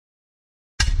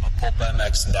Pulp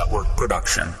MX Network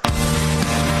production.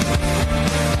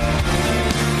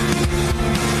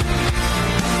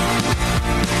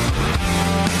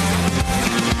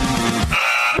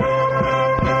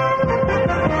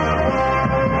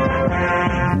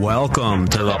 Welcome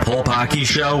to the Pulp Hockey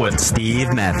Show with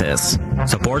Steve Mathis.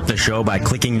 Support the show by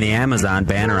clicking the Amazon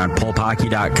banner on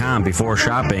pulphockey.com before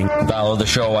shopping. Follow the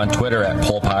show on Twitter at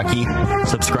Pulp Hockey.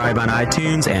 Subscribe on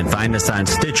iTunes and find us on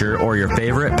Stitcher or your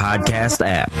favorite podcast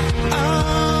app.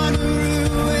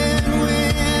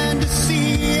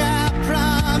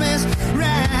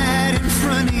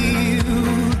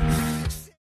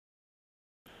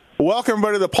 Welcome,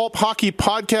 everybody, to the Pulp Hockey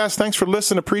Podcast. Thanks for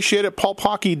listening. Appreciate it.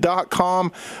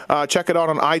 PulpHockey.com. Check it out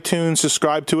on iTunes.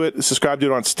 Subscribe to it. Subscribe to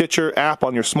it on Stitcher app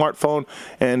on your smartphone.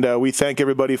 And we thank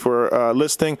everybody for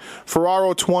listening.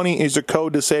 Ferraro 20 is the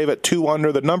code to save at 2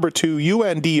 Under. The number 2,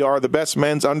 UNDR, the best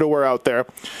men's underwear out there.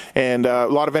 And a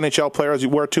lot of NHL players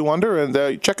wear 2 Under. And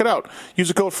check it out. Use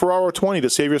the code Ferraro 20 to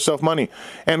save yourself money.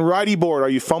 And Righty Board. Are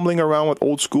you fumbling around with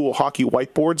old school hockey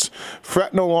whiteboards?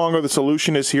 Fret no longer. The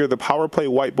solution is here. The Power Play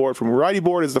whiteboard from Righty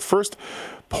Board is the first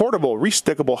portable,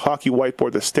 restickable hockey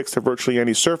whiteboard that sticks to virtually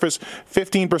any surface.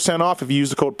 15% off if you use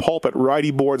the code PULP at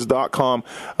rightyboards.com.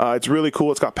 It's really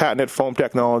cool. It's got patented foam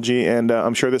technology, and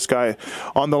I'm sure this guy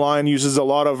on the line uses a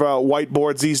lot of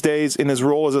whiteboards these days in his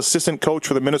role as assistant coach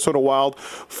for the Minnesota Wild,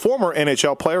 former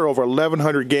NHL player, over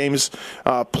 1,100 games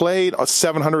played,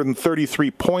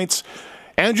 733 points.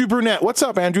 Andrew Brunette. What's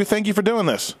up, Andrew? Thank you for doing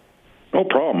this. No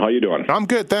problem. How you doing? I'm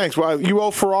good, thanks. Well, you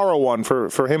owe Ferraro one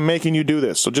for him making you do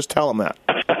this, so just tell him that.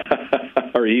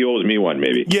 Or he owes me one,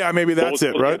 maybe. Yeah, maybe that's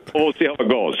it, right? We'll see how it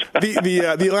goes. the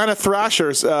Atlanta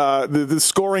Thrashers, the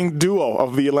scoring duo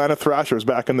of the Atlanta Thrashers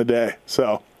back in the day.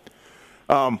 So,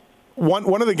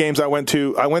 one of the games I went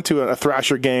to a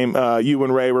Thrasher game. You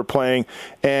and Ray were playing,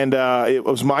 and it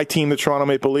was my team, the Toronto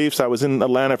Maple Leafs. I was in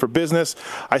Atlanta for business.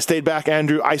 I stayed back,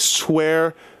 Andrew. I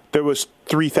swear there was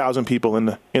 3,000 people in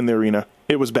the arena.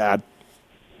 It was bad.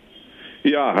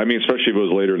 Yeah, I mean, especially if it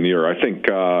was later in the year. I think,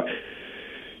 the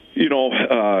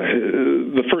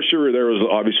first year there was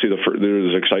obviously there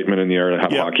was excitement in the air to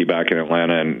have hockey back in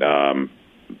Atlanta, and I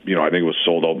think it was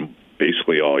sold out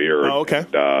basically all year. Oh, okay.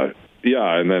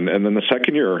 And then the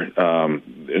second year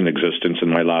in existence, in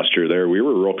my last year there, we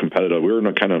were real competitive. We were in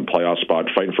a kind of playoff spot,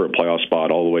 fighting for a playoff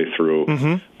spot all the way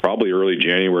through probably early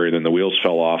January. And then the wheels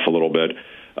fell off a little bit.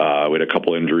 We had a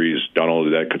couple injuries. Donald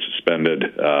Dudek got suspended,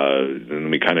 and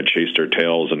we kind of chased our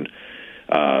tails. And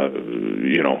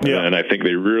and I think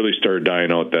they really started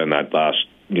dying out then that last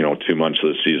 2 months of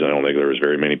the season. I don't think there was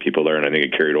very many people there, and I think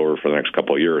it carried over for the next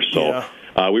couple of years. So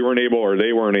we weren't able, or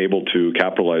they weren't able to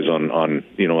capitalize on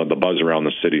the buzz around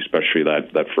the city, especially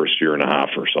that first year and a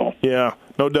half or so. Yeah,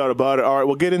 no doubt about it. All right,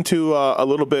 we'll get into a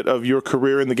little bit of your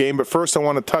career in the game, but first I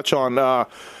want to touch on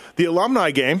the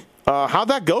alumni game. How'd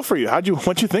that go for you?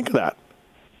 What'd you think of that?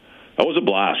 That was a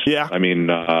blast. Yeah. I mean,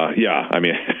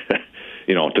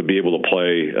 to be able to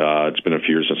play, it's been a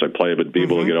few years since I played, but to be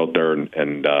able to get out there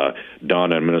and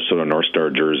don a Minnesota North Star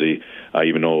jersey,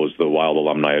 even though it was the Wild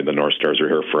alumni, the North Stars are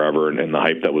here forever, and the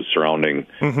hype that was surrounding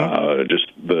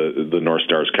just the North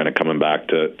Stars kind of coming back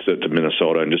to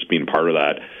Minnesota and just being part of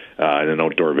that in an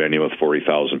outdoor venue with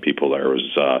 40,000 people there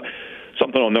was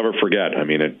something I'll never forget. I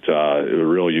mean, it was a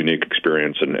real unique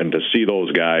experience, and to see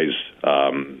those guys,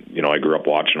 I grew up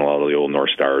watching a lot of the old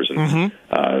North Stars, and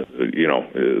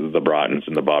the Broughtons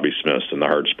and the Bobby Smiths and the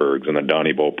Hartsburgs and the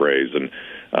Donnie Beaupre's, and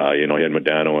you had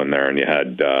Modano in there, and you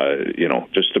had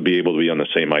just to be able to be on the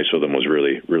same ice with them was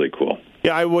really, really cool.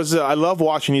 Yeah, I love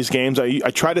watching these games. I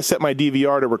tried to set my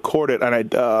DVR to record it,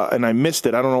 and I missed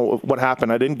it. I don't know what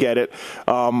happened. I didn't get it,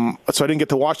 so I didn't get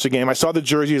to watch the game. I saw the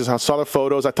jerseys, I saw the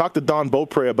photos. I talked to Don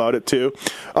Beaupre about it too.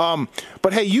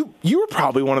 But hey, you were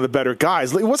probably one of the better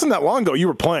guys. It wasn't that long ago you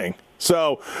were playing,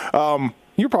 so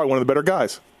you're probably one of the better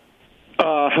guys.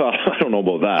 I don't know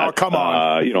about that. Oh, come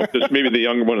on. Just maybe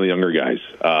one of the younger guys.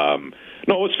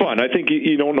 No, it was fun. I think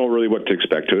you don't know really what to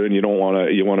expect to it, and you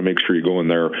want to make sure you go in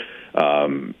there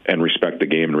and respect the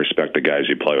game and respect the guys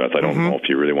you play with. I don't know if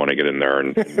you really want to get in there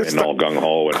and all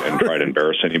gung-ho and try to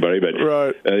embarrass anybody, but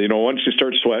once you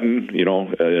start sweating,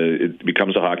 it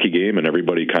becomes a hockey game, and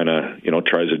everybody kind of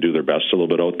tries to do their best a little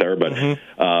bit out there. But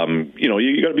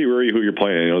you got to be wary who you're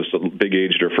playing. There's a big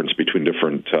age difference between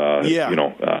different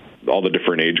all the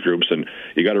different age groups, and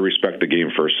you got to respect the game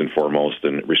first and foremost,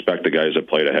 and respect the guys that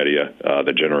played ahead of you,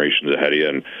 the generations ahead of you,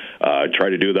 and try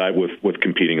to do that with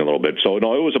competing a little bit. So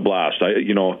no, it was a blast.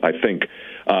 I think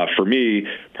for me,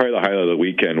 probably the highlight of the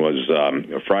weekend was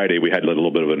Friday. We had a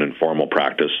little bit of an informal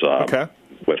practice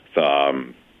with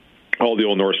all the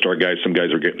old North Star guys, some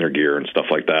guys were getting their gear and stuff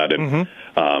like that. And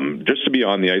just to be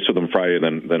on the ice with them Friday,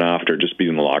 then after, just be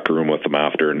in the locker room with them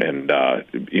after and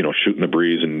shooting the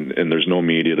breeze. And there's no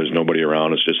media, there's nobody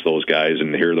around. It's just those guys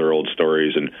and hear their old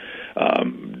stories and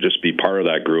just be part of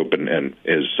that group. And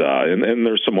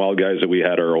there's some wild guys that we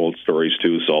had our old stories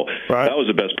too. So that was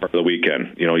the best part of the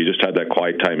weekend. You just had that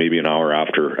quiet time, maybe an hour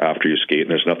after you skate.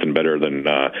 And there's nothing better than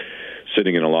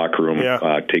sitting in a locker room,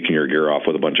 taking your gear off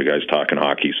with a bunch of guys talking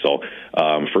hockey. So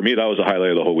for me, that was the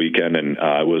highlight of the whole weekend, and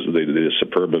it was the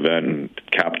superb event, and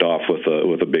capped off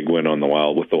with a big win on the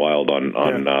Wild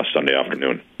on Sunday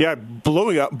afternoon. Yeah,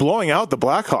 blowing out the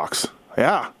Blackhawks.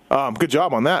 Yeah, good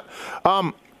job on that.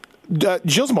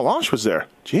 Gilles Melange was there.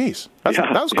 Jeez, that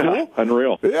was cool. Yeah,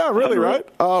 unreal. Yeah, really, unreal.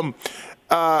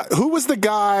 Right? Who was the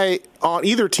guy on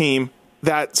either team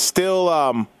that still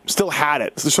had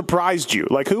it, surprised you?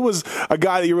 Like, who was a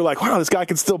guy that you were like, wow, this guy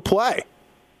can still play?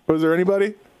 Was there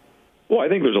anybody? Well, I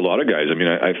think there's a lot of guys. I mean,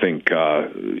 I think,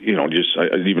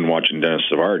 even watching Dennis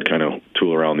Savard kind of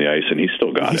tool around the ice, and he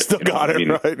still got it. He still got it,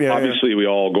 right? Yeah, obviously, we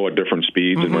all go at different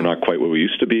speeds, and we're not quite what we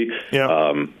used to be. Yeah.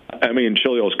 I mean,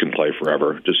 Chilios can play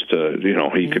forever. Just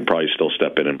he could probably still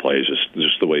step in and play.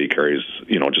 Just the way he carries,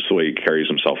 just the way he carries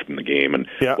himself in the game, and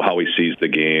how he sees the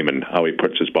game, and how he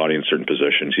puts his body in certain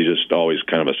positions. He's just always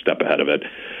kind of a step ahead of it.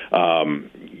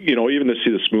 Even to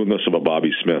see the smoothness of a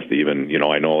Bobby Smith, even,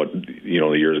 I know,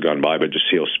 the years gone by, but just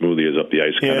see how smooth he is up the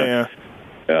ice,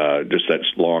 just that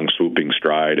long swooping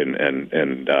stride, and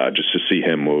just to see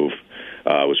him move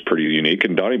was pretty unique.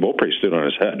 And Donnie Beaupre stood on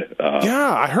his head.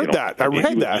 I heard that. I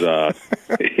read that.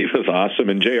 He was awesome,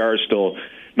 and JR is still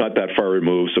not that far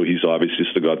removed, so he's obviously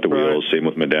still got the wheels. Same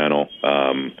with Modano.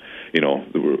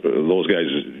 Those guys,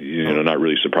 not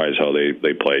really surprised how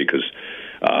they play, because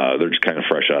they're just kind of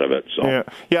fresh out of it. So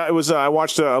it was. I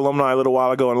watched Alumni a little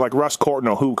while ago, and like Russ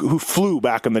Courtnall, who flew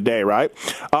back in the day, right?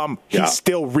 He's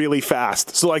still really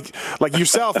fast. So like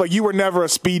yourself, like you were never a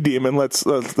speed demon. Let's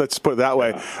put it that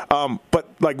way. But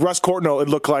like Russ Courtnall, it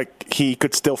looked like he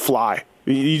could still fly.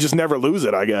 You just never lose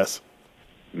it, I guess.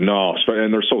 No,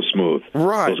 and they're so smooth.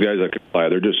 Right. Those guys that can fly,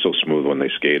 they're just so smooth when they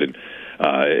skate. And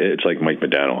it's like Mike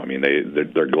Modano. I mean,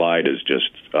 their glide is just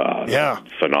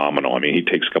phenomenal. I mean, he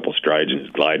takes a couple strides and is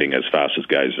gliding as fast as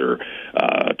guys are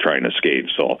trying to skate.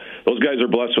 So those guys are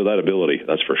blessed with that ability,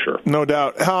 that's for sure. No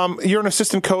doubt. You're an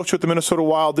assistant coach with the Minnesota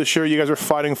Wild this year. You guys are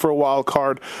fighting for a wild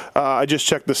card. I just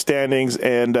checked the standings,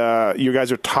 and you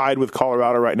guys are tied with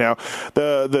Colorado right now.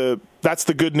 That's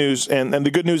the good news, and the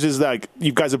good news is that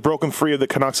you guys have broken free of the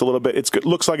Canucks a little bit. It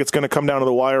looks like it's going to come down to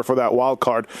the wire for that wild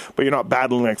card, but you're not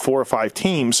battling like 4 or 5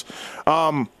 teams.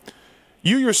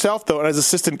 You yourself, though, and as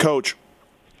assistant coach,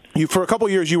 for a couple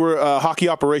of years, you were a hockey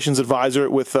operations advisor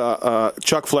with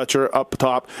Chuck Fletcher up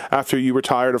top. After you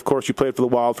retired, of course, you played for the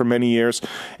Wild for many years,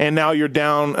 and now you're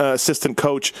down assistant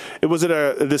coach. Was it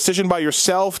a decision by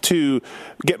yourself to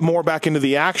get more back into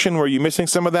the action? Were you missing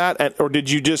some of that, or did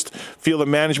you just feel the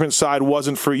management side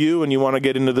wasn't for you, and you want to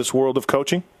get into this world of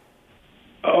coaching?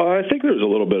 I think there's a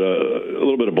little bit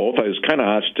of both. I was kind of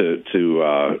asked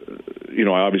to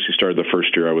I obviously started the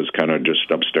first year. I was kind of just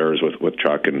upstairs with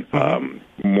Chuck, and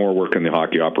more work in the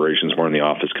hockey operations, more in the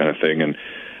office kind of thing, and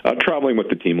traveling with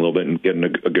the team a little bit and getting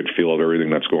a good feel of everything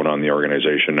that's going on in the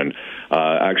organization. And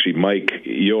actually, Mike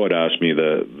Yo had asked me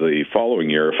the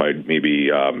following year if I'd maybe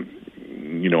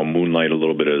moonlight a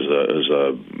little bit as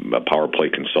a power play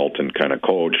consultant kind of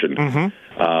coach,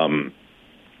 and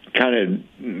kind of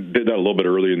did that a little bit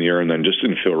early in the year, and then just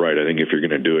didn't feel right. I think if you're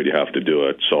going to do it, you have to do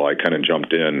it. So I kind of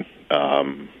jumped in,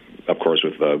 of course,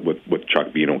 with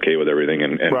Chuck being okay with everything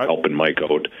and helping Mike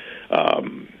out.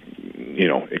 Kind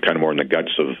of more in the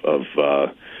guts of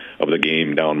the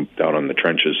game down on the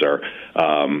trenches there.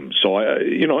 So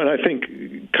and I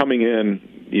think coming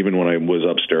in, even when I was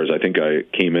upstairs, I think I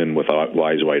came in with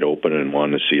eyes wide open and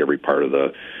wanted to see every part of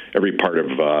the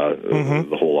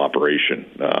whole operation.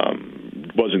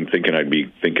 Wasn't thinking I'd be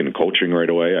thinking coaching right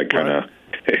away. It kind of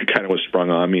was sprung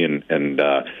on me, and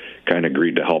kind of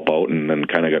agreed to help out, and then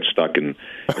kind of got stuck in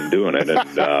doing it. And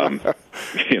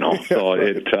so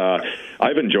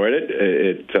I've enjoyed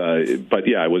it. But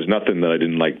yeah, it was nothing that I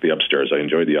didn't like the upstairs. I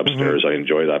enjoyed the upstairs. I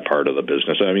enjoy that part of the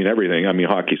business. I mean, everything. I mean,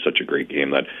 hockey's such a great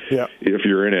game that if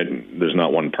you're in it, there's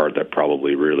not one part that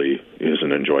probably really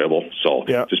isn't enjoyable. So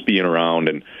just being around,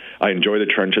 and I enjoy the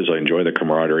trenches. I enjoy the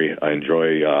camaraderie. I enjoy,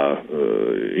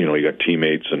 you got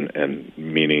teammates and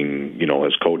meaning,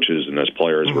 as coaches and as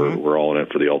players, we're all in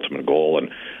it for the ultimate goal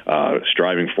and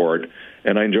striving for it.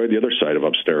 And I enjoyed the other side of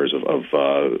upstairs of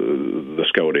the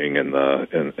scouting and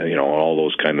all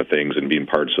those kind of things, and being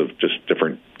parts of just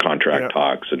different contract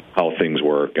talks and how things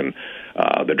work and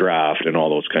the draft and all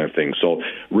those kind of things. So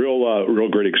real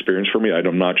great experience for me.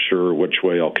 I'm not sure which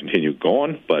way I'll continue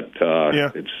going, but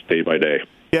it's day by day.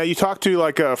 Yeah, you talk to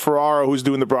like Ferraro, who's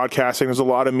doing the broadcasting. There's a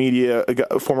lot of media,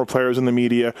 former players in the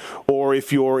media, or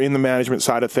if you're in the management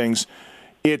side of things,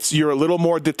 you're a little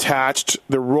more detached.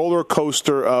 The roller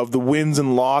coaster of the wins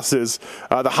and losses,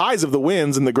 the highs of the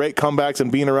wins and the great comebacks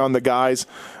and being around the guys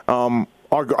are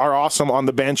awesome on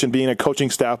the bench and being a coaching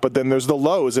staff. But then there's the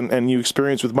lows, and you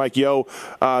experience with Mike Yeo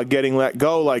getting let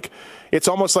go. Like, it's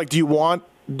almost like, do you want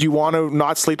to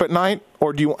not sleep at night,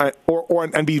 or do you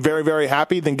and be very, very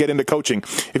happy, then get into coaching?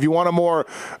 If you want a more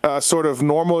sort of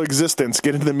normal existence,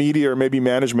 get into the media or maybe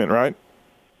management, right?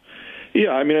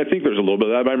 Yeah, I mean, I think there's a little bit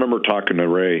of that. I remember talking to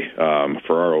Ray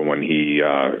Ferraro when he,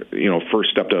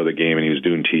 first stepped out of the game and he was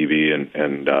doing TV,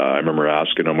 and I remember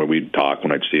asking him when we'd talk,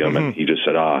 when I'd see him, and he just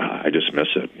said, I just miss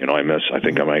it. I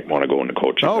think I might want to go into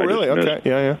coaching. Oh, really? Okay.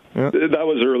 Yeah. That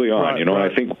was early on, right,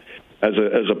 right. I think as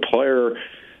a player,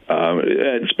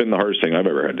 it's been the hardest thing I've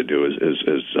ever had to do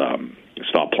is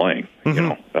stop playing,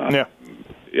 yeah.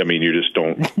 I mean, you just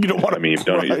don't. You don't want to. I mean, you've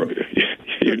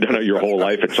done it your whole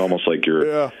life. It's almost like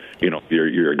your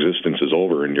your existence is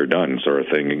over and you're done, sort of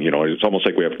thing. And it's almost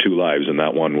like we have two lives, and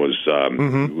that one was,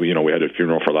 we had a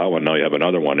funeral for that one. Now you have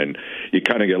another one, and you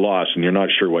kind of get lost, and you're not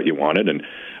sure what you wanted. And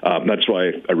that's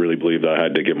why I really believe that I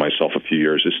had to give myself a few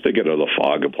years just to get out of the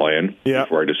fog of playing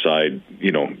before I decide,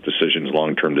 decisions,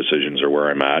 long-term decisions, are where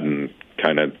I'm at, and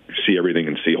kind of see everything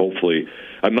and see, hopefully,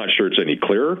 I'm not sure it's any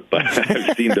clearer, but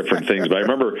I've seen different things. But I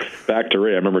remember, back to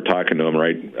Ray, I remember talking to him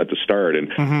right at the start, and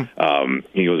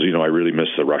he goes, I really miss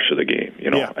the rush of the game.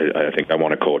 I think I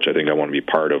want to coach. I think I want to be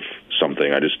part of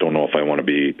something. I just don't know if I want to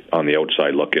be on the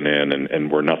outside looking in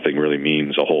and where nothing really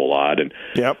means a whole lot. And,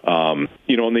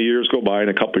 and the years go by, and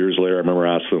a couple years later, I remember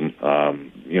asking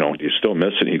him, do you still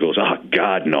miss it? And he goes,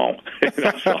 God, no.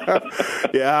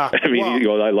 Yeah. I mean, he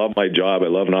goes, I love my job. I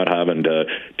love not having to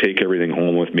take everything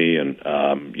home with me. And,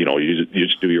 you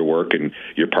just do your work, and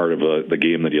you're part of the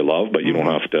game that you love, but you don't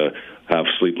have to have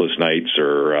sleepless nights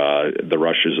or the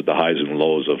rushes at the highs and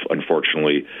lows of,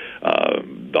 unfortunately,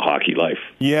 the hockey life.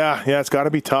 Yeah, it's got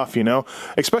to be tough,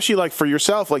 especially like for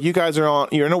yourself. Like, you guys you're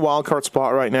in a wild card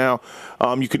spot right now.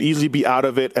 You could easily be out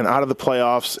of it and out of the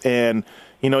playoffs, and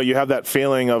you have that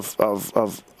feeling of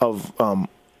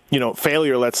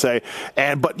failure, let's say.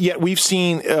 But yet we've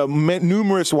seen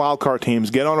numerous wildcard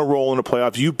teams get on a roll in the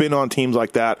playoffs. You've been on teams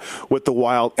like that with the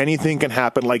Wild. Anything can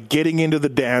happen. Like, getting into the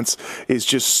dance is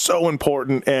just so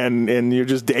important, and you're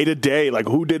just day to day, like,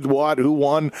 who did what, who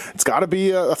won. It's got to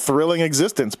be a thrilling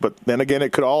existence, but then again,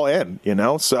 it could all end,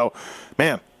 So,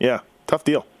 man, tough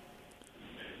deal.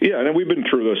 Yeah, and we've been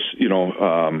through this,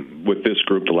 with this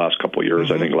group the last couple of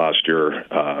years. I think last year,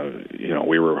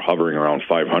 we were hovering around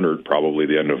 500 probably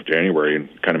the end of January,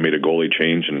 and kind of made a goalie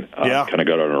change and kind of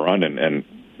got on a run. And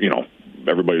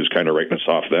everybody was kind of writing us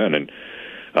off then. And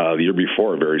the year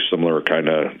before, a very similar kind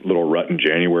of little rut in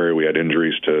January. We had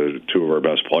injuries to two of our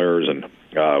best players, and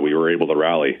we were able to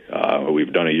rally.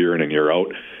 We've done a year in and year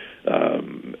out.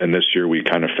 And this year we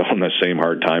kind of fell in the same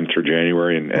hard time through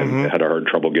January and had a hard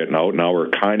trouble getting out. Now we're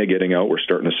kind of getting out. We're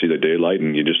starting to see the daylight,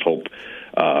 and you just hope,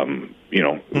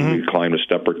 we climbed a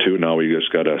step or two. Now we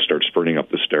just got to start sprinting up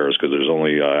the stairs, because there's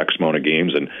only X amount of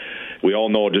games. And we all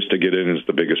know just to get in is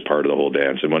the biggest part of the whole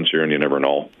dance. And once you're in, you never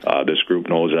know. This group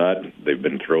knows that. They've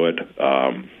been through it.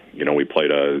 We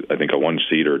played I think a 1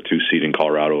 seed or 2 seed in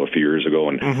Colorado a few years ago,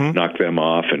 and knocked them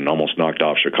off, and almost knocked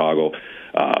off Chicago.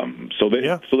 So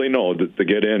they know that to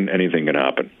get in, anything can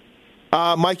happen.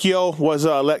 Mike Yeo was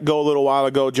let go a little while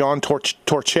ago. John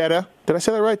Torchetta, did I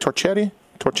say that right? Torchetti,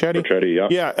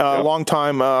 yeah.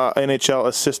 Long-time NHL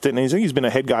assistant, and he's been a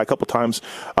head guy a couple times.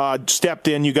 Stepped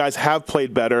in. You guys have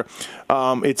played better.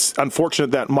 It's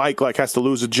unfortunate that Mike has to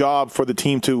lose a job for the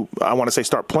team to, I want to say,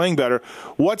 start playing better.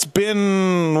 What's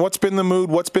been the mood?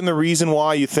 What's been the reason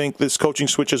why you think this coaching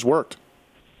switch has worked?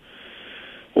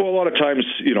 Well, a lot of times,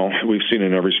 we've seen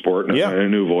in every sport a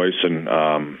new voice,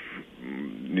 and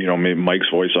maybe Mike's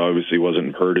voice obviously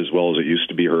wasn't heard as well as it used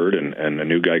to be heard, and a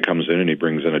new guy comes in and he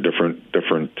brings in a different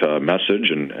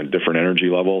message and different energy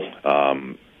level.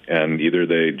 and either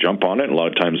they jump on it, and a lot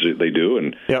of times they do,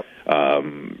 and yep.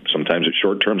 Sometimes it's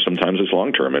short term, sometimes it's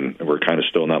long term, and we're kind of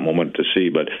still in that moment to see.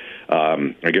 But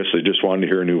I guess they just wanted to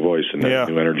hear a new voice and a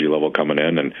new energy level coming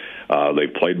in, and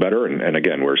they've played better. And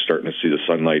again, we're starting to see the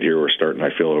sunlight here.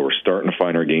 I feel we're starting to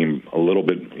find our game a little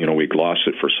bit. We lost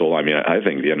it for so long. I mean, I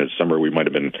think at the end of December we might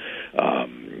have been,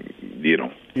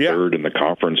 third in the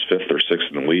conference, fifth or sixth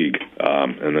in the league,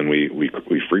 and then we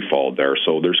free falled there.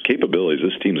 So there's capabilities.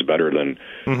 This team's better than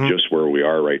just where we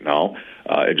are right now.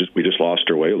 We just lost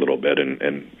our way a little bit, and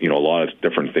a lot of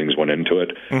different things went into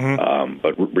it.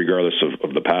 But regardless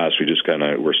of the past,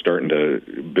 we're starting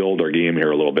to build our game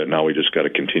here a little bit. Now we just got to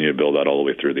continue to build that all the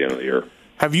way through the end of the year.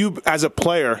 Have you, as a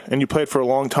player, and you played for a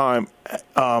long time,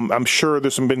 I'm sure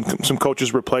there's been some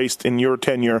coaches replaced in your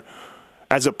tenure.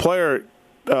 As a player,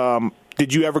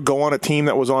 did you ever go on a team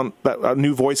that a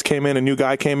new voice came in, a new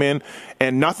guy came in,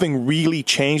 and nothing really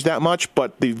changed that much,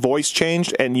 but the voice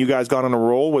changed and you guys got on a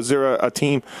roll? Was there a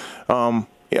team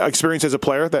experience as a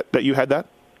player that you had that?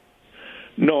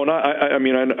 No, I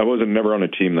wasn't never on a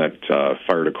team that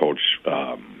fired a coach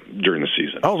during the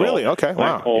season. Oh, really? Okay,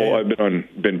 wow. I've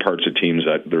been parts of teams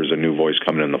that there's a new voice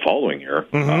coming in the following year.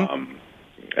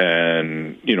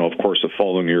 And, of course, the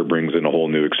following year brings in a whole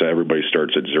new, everybody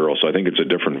starts at zero. So I think it's a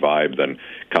different vibe than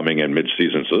coming in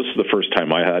mid-season. So this is the first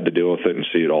time I had to deal with it and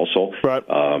see it also, right.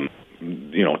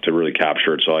 To really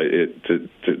capture it. So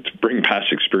to bring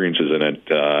past experiences in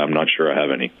it, I'm not sure I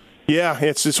have any. Yeah,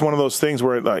 it's just one of those things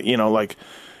where,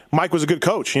 Mike was a good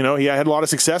coach. He had a lot of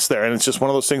success there, and it's just one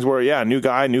of those things where, new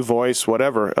guy, new voice,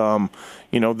 whatever.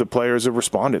 The players have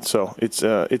responded. So it's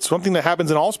something that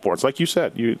happens in all sports, like you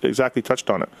said. You exactly touched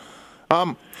on it.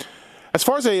 As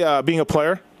far as being a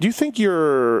player, do you think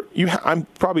I'm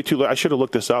probably too late. I should have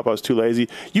looked this up. I was too lazy.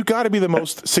 You got to be the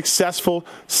most successful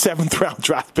 7th-round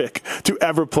draft pick to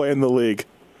ever play in the league.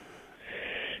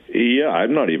 Yeah,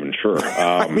 I'm not even sure.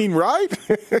 Right?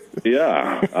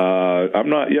 Yeah. I'm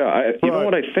not. Yeah. You know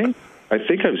what I think? I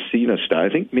think I've seen a stat. I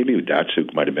think maybe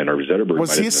Datsuk might have been, or Zetterberg.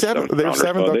 Was he a 7th? They were 7th.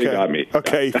 So okay. They got me.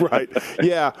 Okay, right.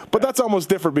 Yeah, but that's almost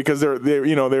different because they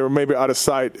were maybe out of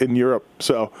sight in Europe.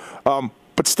 So,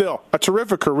 but still, a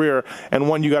terrific career and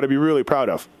one you got to be really proud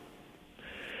of.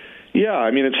 Yeah,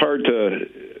 I mean, it's hard to,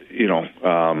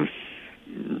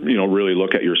 really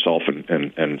look at yourself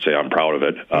and say I'm proud of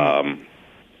it.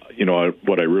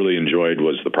 What I really enjoyed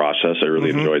was the process. I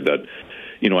really enjoyed that.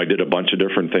 I did a bunch of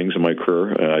different things in my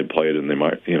career. I played in the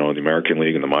American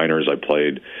League and the minors. I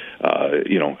played,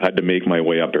 had to make my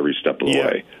way up every step of the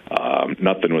way.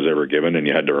 Nothing was ever given, and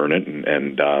you had to earn it.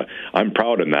 And I'm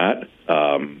proud in that.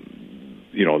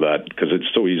 That because it's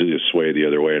so easy to sway the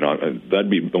other way, and that'd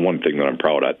be the one thing that I'm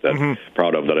proud of.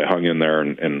 That I hung in there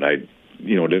and I.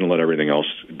 Didn't let everything else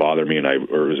bother me, and I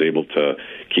was able to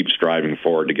keep striving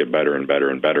forward to get better and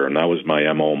better and better. And that was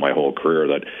my MO my whole career,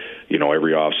 that,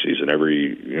 every off season,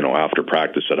 every, after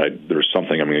practice, that there's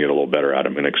something I'm going to get a little better at.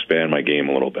 I'm going to expand my game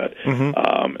a little bit.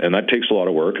 And that takes a lot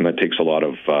of work, and that takes a lot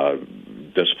of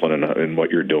discipline in what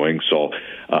you're doing. So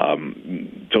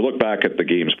to look back at the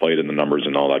games played and the numbers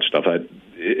and all that stuff,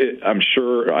 I'm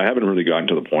sure I haven't really gotten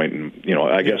to the point. And,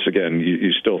 I guess, again,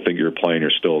 you still think you're playing, you're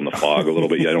still in the fog a little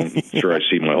bit. I don't sure I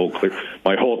see my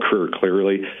whole career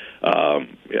clearly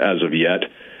as of yet.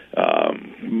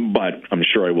 But I'm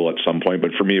sure I will at some point.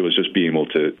 But for me, it was just being able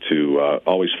to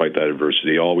always fight that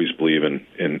adversity, always believe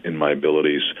in my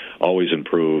abilities, always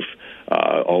improve,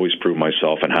 always prove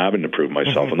myself, and having to prove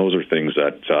myself. And those are things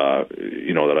that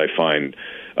that I find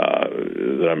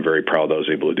that I'm very proud that I was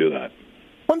able to do that.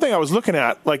 One thing I was looking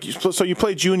at, so you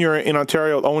played junior in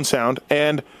Ontario at Owen Sound,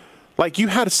 and you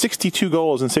had 62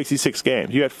 goals in 66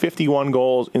 games. You had 51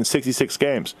 goals in 66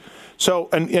 games. So,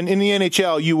 and in the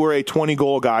NHL, you were a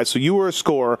 20-goal guy, so you were a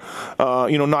scorer,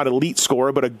 not elite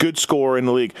scorer, but a good scorer in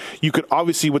the league. You could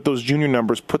obviously, with those junior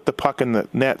numbers, put the puck in the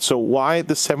net. So why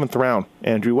the 7th round,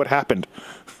 Andrew? What happened?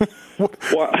 Well,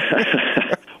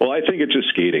 I think it's just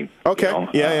skating. Okay,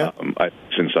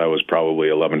 Since I was probably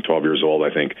 11, 12 years old,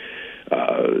 I think,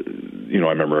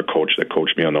 I remember a coach that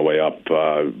coached me on the way up,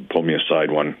 pulled me aside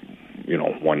one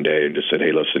one day and just said,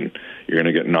 hey, listen, you're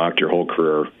going to get knocked your whole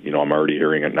career. I'm already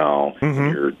hearing it now.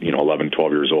 You're, 11,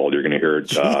 12 years old. You're going to hear it.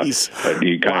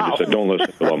 He kind of just said, don't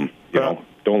listen to them.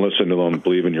 Don't listen to them.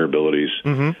 Believe in your abilities.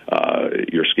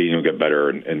 Your skating will get better,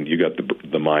 and you got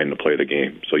the mind to play the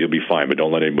game, so you'll be fine. But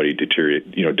don't let anybody deter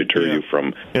you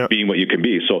from being what you can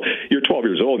be. So you're 12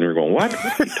 years old, and you're going, what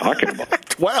are you talking about?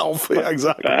 12, yeah,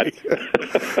 exactly.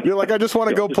 You're like, I just want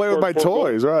to go play with my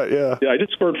toys, right? Yeah. Yeah, I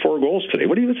just scored 4 goals today.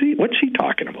 What's he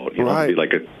talking about? Right. It'd be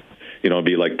like it'd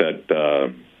be like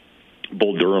that.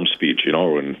 Bull Durham speech,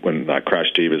 when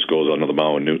Crash Davis goes onto the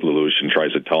mound, Newt Lelouch, and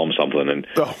tries to tell him something,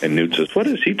 and Newt says, "What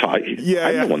is he talking?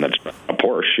 I'm the one that's a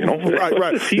Porsche, Right.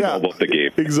 What does he know about the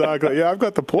game?" Exactly. Yeah, I've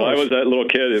got the Porsche. So I was that little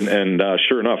kid, and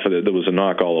sure enough, there was a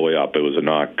knock all the way up. It was a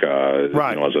knock,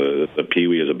 as a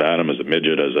peewee, as a bantam, as a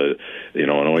midget, as an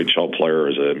OHL player,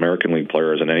 as an American League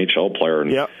player, as an NHL player,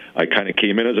 and I kind of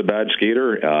came in as a bad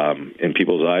skater in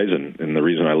people's eyes, and the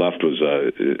reason I left was,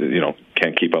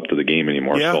 can't keep up to the game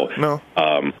anymore.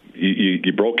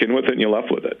 You broke in with it and you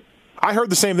left with it. I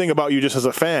heard the same thing about you just as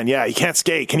a fan. Yeah, he can't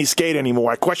skate. Can he skate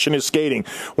anymore? I question his skating.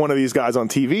 One of these guys on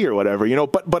TV or whatever,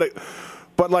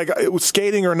 But like, it was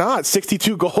skating or not,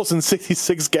 62 goals in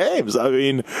 66 games. I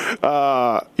mean,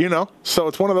 so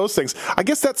it's one of those things. I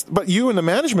guess but you in the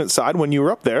management side, when you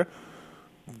were up there,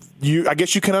 I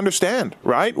guess you can understand,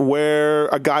 right, where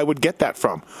a guy would get that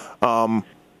from.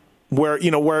 Where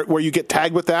you get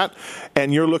tagged with that,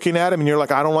 and you're looking at him and you're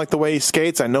like, I don't like the way he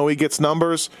skates. I know he gets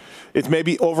numbers. It's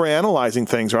maybe overanalyzing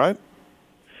things, right?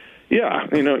 Yeah,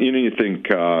 you think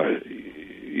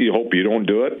you hope you don't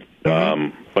do it,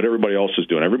 but everybody else is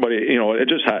doing it. Everybody,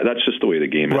 that's just the way the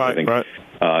game is. Right, I think, right.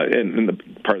 And the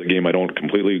part of the game I don't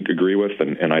completely agree with,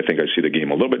 and I think I see the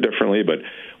game a little bit differently. But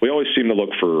we always seem to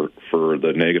look for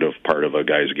the negative part of a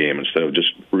guy's game instead of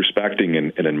just respecting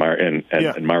and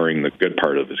admiring the good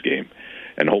part of his game.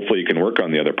 And hopefully you can work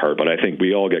on the other part. But I think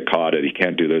we all get caught at he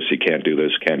can't do this, he can't do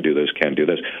this, can't do this, can't do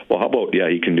this. Well, how about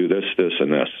he can do this, this,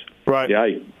 and this. Right. Yeah.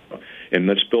 And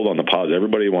let's build on the positive.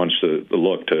 Everybody wants to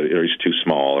look to, he's too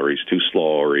small, or he's too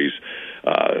slow, or he's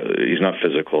not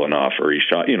physical enough, or he's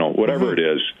shot, whatever it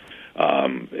is.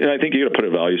 And I think you got to put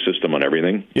a value system on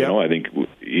everything. Yeah. I think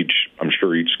I'm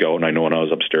sure each scout, and I know when I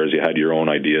was upstairs, you had your own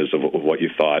ideas of what you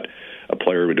thought a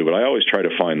player would do, but I always try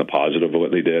to find the positive of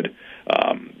what they did.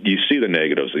 You see the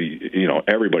negatives,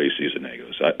 everybody sees the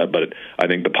negatives, but I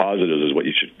think the positives is what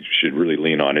you should really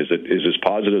lean on. Is his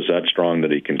positives that strong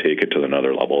that he can take it to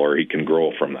another level, or he can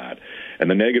grow from that? And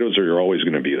the negatives are always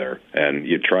going to be there, and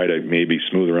you try to maybe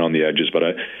smooth around the edges. But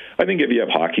I think if you have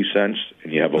hockey sense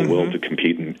and you have a will to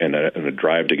compete and a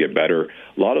drive to get better,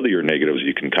 a lot of your negatives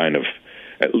you can kind of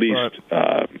at least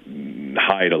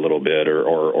hide a little bit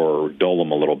or dull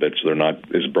them a little bit so they're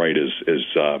not as bright as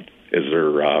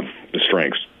their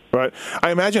strengths. Right.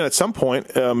 I imagine at some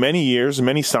point, many years,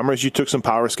 many summers, you took some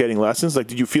power skating lessons. Like,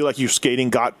 did you feel like your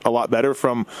skating got a lot better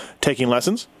from taking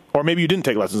lessons? Or maybe you didn't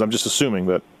take lessons. I'm just assuming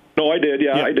that. No, I did.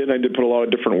 Yeah, I did. I did put a lot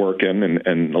of different work in,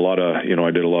 and a lot of,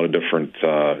 I did a lot of different,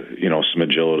 some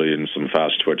agility and some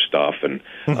fast twitch stuff, and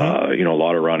a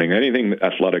lot of running. Anything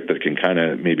athletic that can kind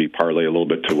of maybe parlay a little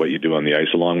bit to what you do on the ice,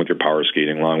 along with your power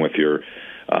skating, along with your,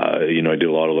 I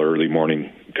do a lot of the early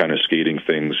morning kind of skating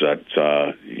things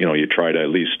that, you try to at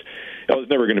least. I was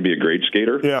never going to be a great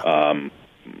skater,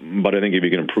 but I think if you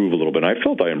can improve a little bit, and I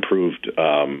felt I improved.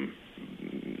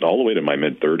 All the way to my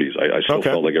mid-30s. I still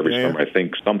felt like every summer I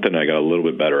think something I got a little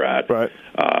bit better at. Right.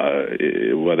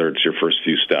 Whether it's your first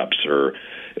few steps or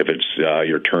if it's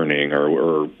your turning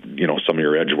or some of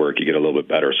your edge work, you get a little bit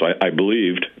better. So I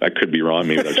believed, I could be wrong,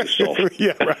 maybe that's just self.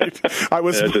 Yeah, right.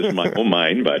 That's just my own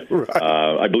mind, but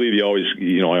I believe I always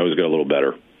got a little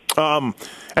better.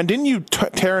 And didn't you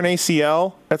tear an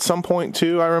ACL at some point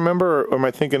too? I remember, or am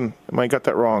I got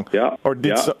that wrong? Yeah. Or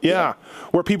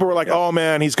where people were like, "Oh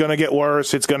man, he's going to get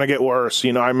worse. It's going to get worse."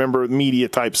 I remember media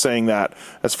types saying that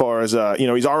as far as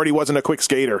he's already wasn't a quick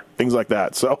skater, things like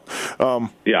that. So,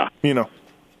 Yeah,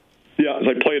 as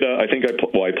I played, I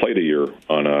played a year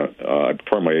on I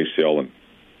tore my ACL and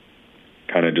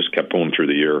kind of just kept going through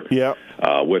the year.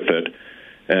 With it,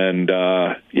 and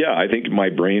I think my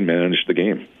brain managed the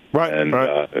game. Right. And,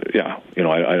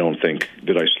 I don't think,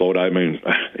 did I slow down? I mean,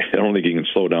 I don't think you can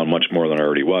slow down much more than I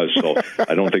already was. So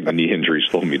I don't think the knee injury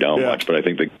slowed me down much, but I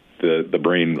think the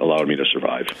brain allowed me to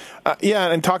survive.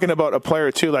 And talking about a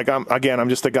player too, like I'm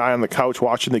just a guy on the couch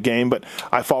watching the game, but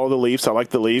I follow the Leafs. I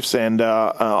like the Leafs. And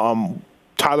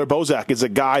Tyler Bozak is a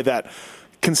guy that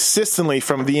consistently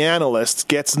from the analysts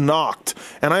gets knocked.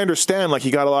 And I understand, like,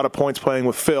 he got a lot of points playing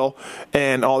with Phil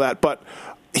and all that, but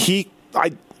he's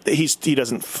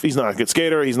not a good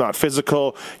skater. He's not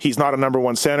physical. He's not a number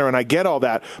one center, and I get all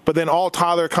that. But then all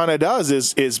Tyler kind of does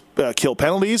is kill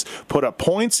penalties, put up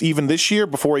points. Even this year,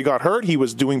 before he got hurt, he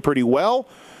was doing pretty well.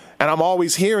 And I'm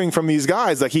always hearing from these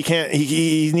guys like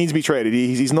he needs to be traded.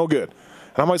 He's no good.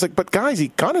 And I'm always like, but guys, he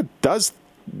kind of does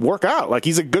work out. Like,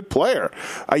 he's a good player.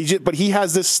 But he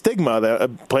has this stigma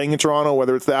that playing in Toronto,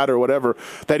 whether it's that or whatever,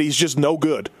 that he's just no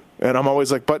good. And I'm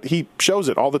always like, but he shows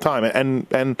it all the time.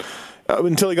 And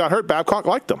until he got hurt, Babcock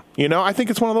liked him. I think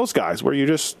it's one of those guys where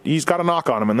he's got a knock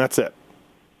on him, and that's it.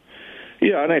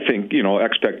 Yeah, and I think,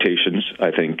 expectations. I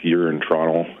think you're in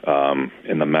Toronto,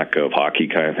 in the mecca of hockey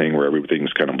kind of thing, where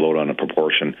everything's kind of blown out of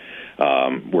proportion,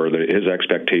 where his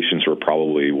expectations were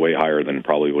probably way higher than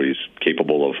probably what he's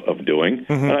capable of doing.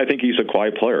 Mm-hmm. And I think he's a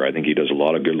quiet player. I think he does a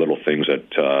lot of good little things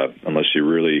that, unless you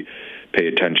really pay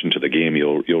attention to the game,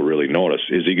 you'll really notice.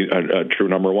 Is he a true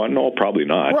number one? No, probably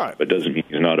not. Right. But doesn't mean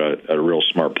he's not a real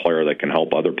smart player that can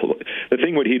help other players. The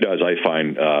thing what he does, I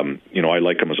find, I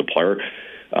like him as a player,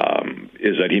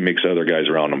 is that he makes other guys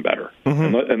around him better.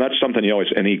 Mm-hmm. And that's something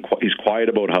he's quiet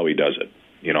about how he does it.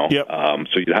 Yep.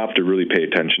 So you have to really pay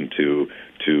attention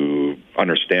to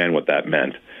understand what that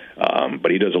meant.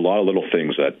 But he does a lot of little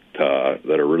things that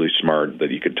are really smart,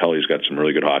 that you could tell he's got some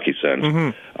really good hockey sense.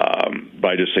 Mm-hmm. But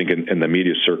I just think in the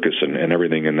media circus and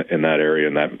everything in that area,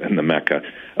 in the mecca,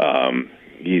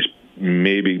 he's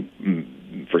maybe,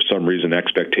 for some reason,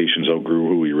 expectations outgrew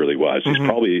who he really was. Mm-hmm. He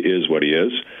probably is what he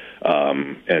is.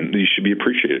 And he should be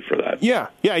appreciated for that. Yeah,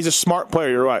 he's a smart player,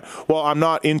 you're right. Well, I'm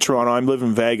not in Toronto, I live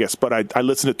in Vegas, but I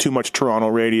listen to too much Toronto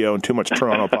radio and too much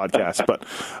Toronto podcasts. But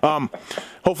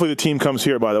hopefully the team comes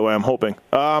here, by the way, I'm hoping.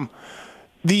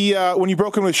 When you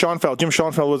broke in with Schoenfeld, Jim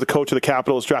Schoenfeld was the coach of the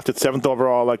Capitals, drafted 7th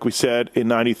overall, like we said, in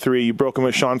 93. You broke in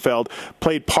with Schoenfeld,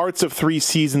 played parts of 3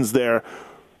 seasons there.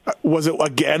 Was it,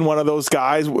 again, one of those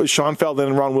guys, Schoenfeld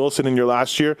and Ron Wilson in your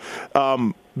last year?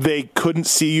 They couldn't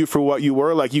see you for what you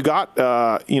were. Like, you got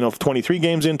 23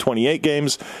 games in, 28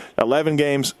 games, 11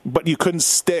 games, but you couldn't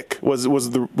stick. Was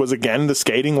again the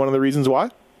skating one of the reasons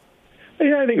why?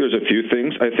 Yeah, I think there's a few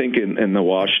things. I think in the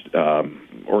Wash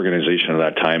organization at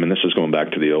that time, and this is going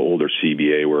back to the older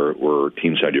CBA where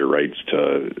teams had your rights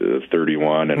to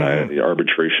 31 and the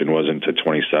arbitration wasn't to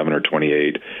 27 or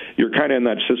 28. You're kind of in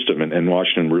that system, and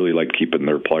Washington really liked keeping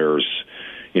their players.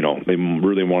 They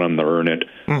really want them to earn it.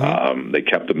 Mm-hmm. They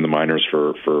kept them in the minors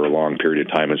for a long period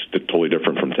of time. It's totally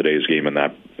different from today's game in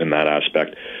that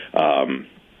aspect.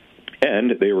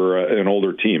 And they were an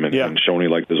older team, and Shoney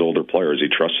liked his older players. He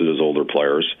trusted his older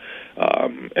players,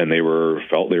 and they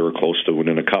felt they were close to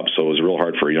winning a cup. So it was real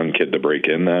hard for a young kid to break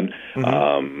in then.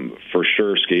 Mm-hmm. For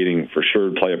sure, skating for sure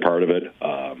would play a part of it.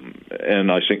 And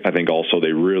I think also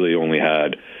they really only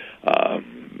had.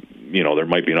 There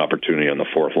might be an opportunity on the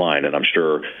 4th line, and I'm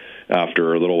sure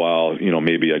after a little while,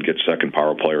 maybe I'd get second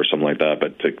power play or something like that.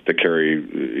 But to carry,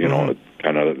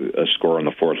 kind of a score on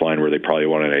the 4th line where they probably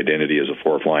want an identity as a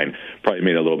 4th line probably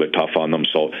made it a little bit tough on them.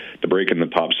 So to break in the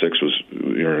top 6 was,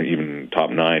 even top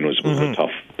 9 was a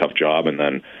tough job. And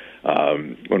then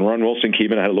when Ron Wilson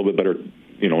came in, I had a little bit better.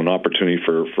 An opportunity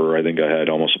for I think I had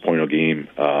almost a point a game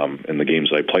in the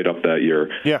games I played up that year.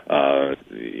 Yeah.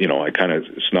 I kind of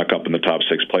snuck up in the top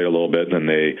 6, played a little bit, and then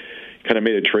they kind of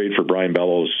made a trade for Brian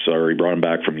Bellows, or he brought him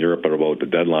back from Europe at about the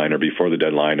deadline or before the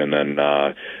deadline, and then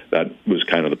that was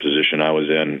kind of the position I was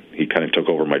in. He kind of took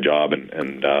over my job,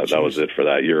 and that was it for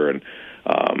that year. And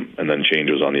then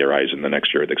change was on the horizon the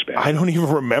next year at Expand. I don't even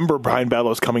remember Brian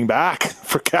Bellows coming back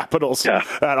for Capitals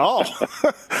at all.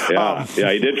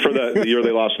 He did for the year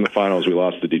they lost in the finals. We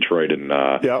lost to Detroit in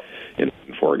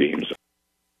 4 games.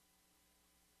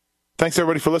 Thanks,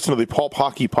 everybody, for listening to the Pulp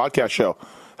Hockey Podcast Show.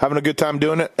 Having a good time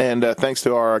doing it, and thanks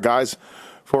to our guys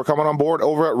for coming on board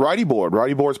over at Righty Board.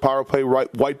 Righty Board's Power Play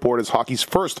Whiteboard is hockey's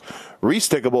first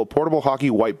restickable portable hockey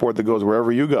whiteboard that goes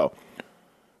wherever you go.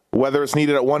 Whether it's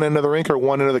needed at one end of the rink or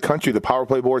one end of the country, the Power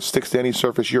Play board sticks to any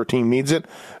surface your team needs it.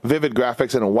 Vivid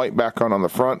graphics and a white background on the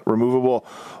front. Removable,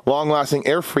 long-lasting,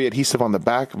 air-free adhesive on the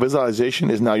back. Visualization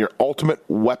is now your ultimate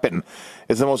weapon.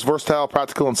 It's the most versatile,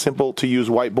 practical, and simple-to-use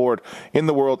whiteboard in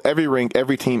the world. Every rink,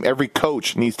 every team, every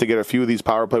coach needs to get a few of these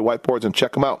Power Play whiteboards, and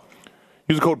check them out.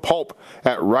 Use the code PULP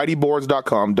at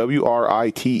rightyboards.com,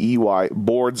 W-R-I-T-E-Y,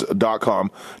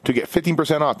 boards.com, to get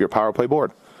 15% off your Power Play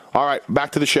board. All right,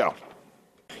 back to the show.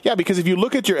 Yeah, because if you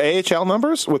look at your AHL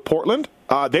numbers with Portland,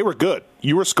 they were good.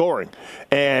 You were scoring.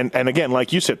 And again,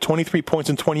 like you said, 23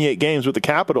 points in 28 games with the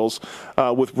Capitals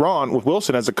with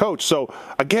Wilson as a coach. So,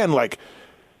 again,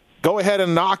 go ahead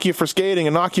and knock you for skating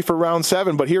and knock you for round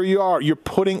 7, but here you are. You're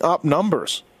putting up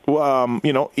numbers, in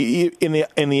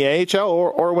the AHL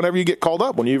or whenever you get called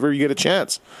up, whenever you get a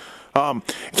chance.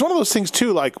 It's one of those things,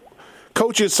 too, like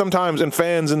coaches sometimes and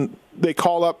fans, and they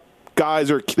call up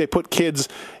guys, or they put kids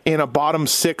in a bottom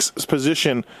 6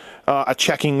 position, a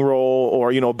checking role,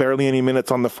 or barely any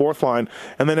minutes on the 4th line,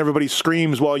 and then everybody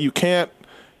screams, well, you can't,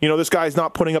 this guy's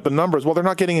not putting up the numbers. Well, they're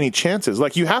not getting any chances.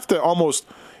 Like, you have to almost,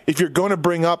 if you're going to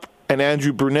bring up an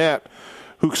Andrew Brunette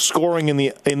who's scoring in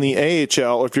the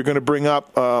AHL, or if you're going to bring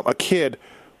up a kid,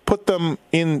 put them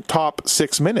in top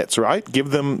 6 minutes, right? Give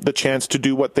them the chance to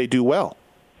do what they do well.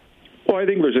 Well, I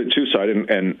think there's a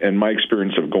two-sided, and my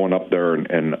experience of going up there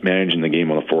and managing the game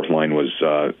on the fourth line was,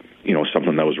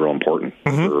 something that was real important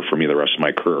for me the rest of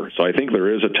my career. So I think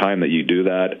there is a time that you do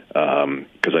that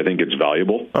because I think it's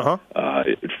valuable.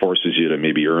 It forces you to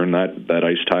maybe earn that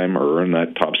ice time or earn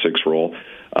that top six role.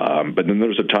 But then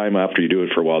there's a time after you do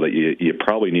it for a while that you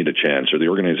probably need a chance, or the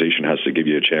organization has to give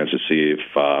you a chance to see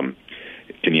if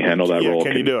can you handle that role?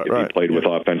 Can you do it? If you played with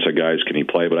offensive guys, can you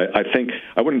play? But I think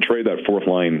I wouldn't trade that fourth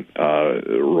line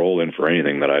role in for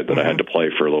anything that I had to play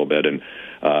for a little bit, and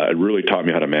it really taught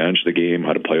me how to manage the game,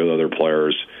 how to play with other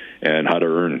players, and how to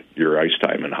earn your ice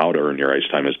time. And how to earn your ice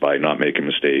time is by not making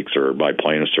mistakes, or by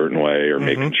playing a certain way, or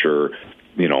making sure,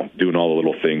 doing all the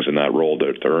little things in that role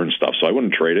to earn stuff. So I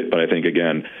wouldn't trade it, but I think,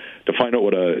 again, to find out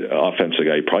what an offensive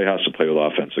guy, he probably has to play with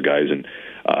offensive guys and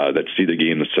that see the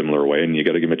game a similar way, and you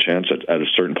got to give him a chance at a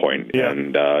certain point. Yeah.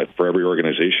 And for every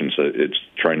organization, so it's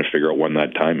trying to figure out when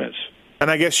that time is. And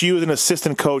I guess you as an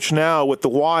assistant coach now with the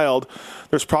Wild,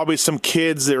 there's probably some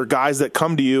kids or guys that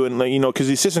come to you, and because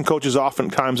the assistant coaches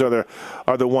oftentimes are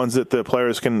the ones that the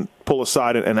players can pull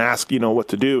aside and ask what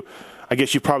to do. I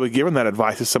guess you've probably given that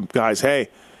advice to some guys. Hey,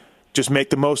 just make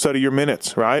the most out of your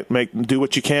minutes, right? Do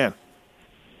what you can.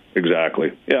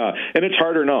 Exactly. Yeah, and it's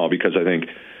harder now because I think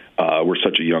we're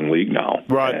such a young league now,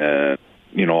 right?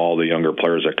 And all the younger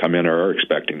players that come in are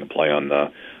expecting to play on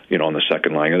the on the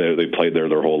second line. They played there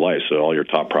their whole life, so all your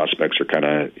top prospects are kind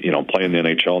of playing the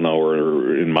NHL now.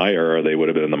 Or in my era, they would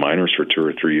have been in the minors for 2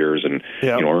 or 3 years and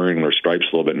earning their stripes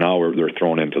a little bit. Now they're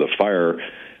thrown into the fire,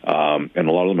 and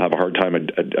a lot of them have a hard time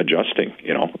adjusting.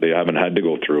 They haven't had to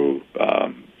go through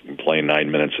playing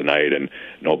 9 minutes a night and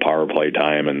no power play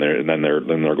time, and then they're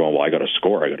going, well, I got to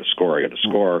score.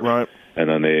 Right. And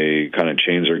then they kind of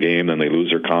change their game, then they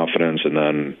lose their confidence, and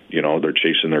then they're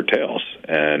chasing their tails,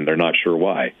 and they're not sure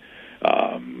why.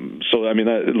 So I mean,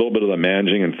 a little bit of the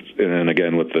managing, and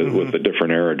again with the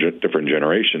different era, different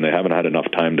generation, they haven't had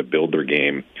enough time to build their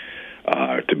game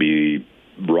to be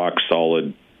rock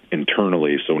solid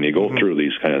internally. So when you go through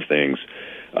these kind of things,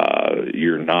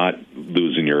 you're not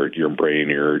losing your brain,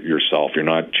 yourself. You're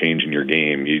not changing your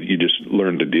game. You just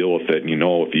learn to deal with it, and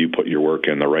if you put your work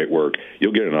in, the right work,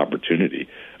 you'll get an opportunity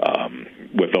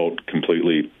without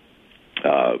completely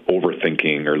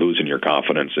overthinking or losing your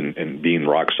confidence, and being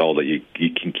rock solid that you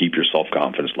can keep your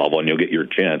self-confidence level, and you'll get your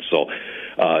chance. So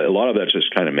a lot of that's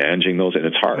just kind of managing those, and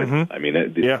it's hard. I mean,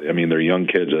 they're young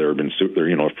kids that have been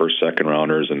they're first, second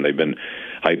rounders, and they've been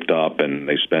hyped up, and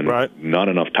they spend not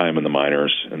enough time in the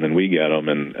minors, and then we get them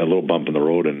and a little bump in the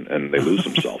road, and they lose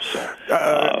themselves. So,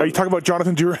 are you talking about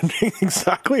Jonathan Drouin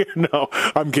exactly? Or no,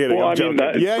 I'm kidding. Well, I'm joking.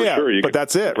 Sure. But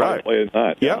that's it, right? Play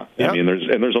that. Yeah. I mean,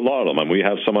 there's a lot of them. I mean, we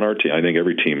have some on our team. I think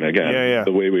every team, again,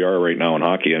 the way we are right now in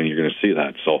hockey, I mean, you're going to see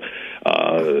that. So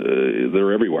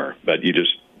they're everywhere, but you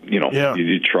just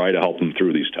you try to help them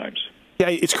through these times. Yeah,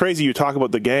 it's crazy. You talk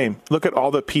about the game. Look at all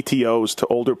the PTOs to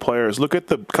older players. Look at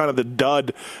the kind of the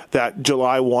dud that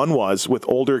July 1 was with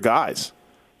older guys.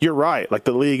 You're right. Like,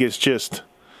 the league is just,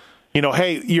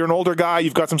 hey, you're an older guy.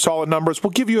 You've got some solid numbers.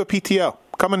 We'll give you a PTO.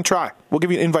 Come and try. We'll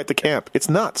give you an invite to camp. It's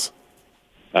nuts.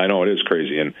 I know, it is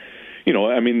crazy. And,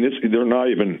 I mean, they're not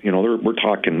even, we're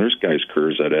talking, there's guys'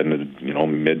 careers that ended,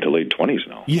 mid to late 20s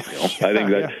now. Yeah. I think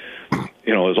that...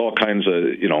 there's all kinds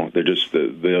of, they're just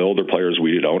the older players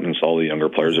weeded out, and it's all the younger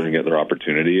players are going to get their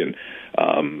opportunity, and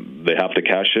they have to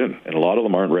cash in. And a lot of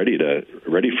them aren't ready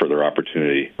for their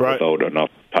opportunity without enough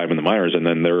time in the minors, and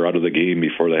then they're out of the game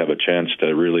before they have a chance to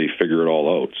really figure it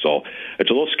all out. So it's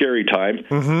a little scary time.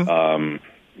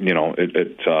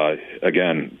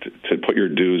 Again, to put your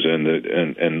dues in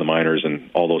the minors and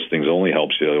all those things only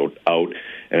helps you out.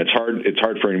 And it's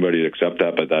hard for anybody to accept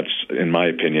that, but that's, in my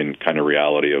opinion, kind of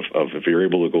reality of if you're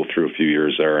able to go through a few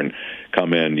years there and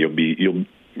come in, you'll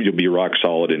be rock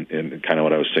solid in kind of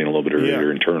what I was saying a little bit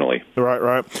earlier internally.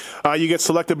 Right. You get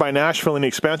selected by Nashville in the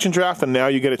expansion draft, and now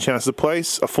you get a chance to play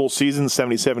a full season,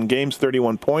 77 games,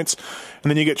 31 points.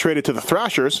 And then you get traded to the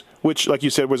Thrashers, which, like you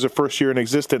said, was their first year in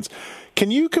existence.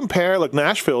 Can you compare, like,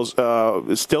 Nashville's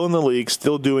is still in the league,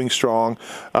 still doing strong.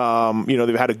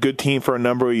 They've had a good team for a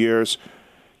number of years.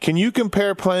 Can you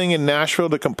compare playing in Nashville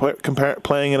to compare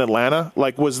playing in Atlanta?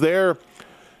 Like,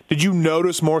 did you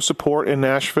notice more support in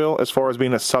Nashville as far as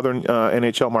being a southern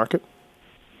NHL market?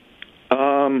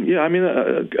 I mean,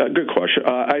 a good question.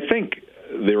 I think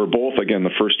they were both, again,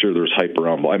 the first year there was hype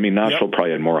around. I mean, Nashville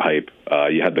probably had more hype.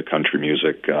 You had the country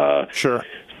music. Sure.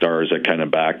 stars that kind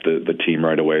of backed the team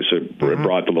right away. So it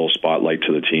brought the little spotlight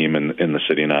to the team in the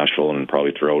city of Nashville and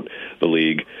probably throughout the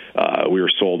league. We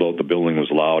were sold out. The building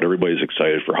was loud. Everybody's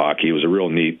excited for hockey. It was a real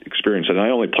neat experience. And I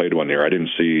only played one year. I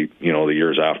didn't see, the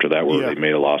years after that where they may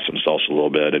have lost themselves a little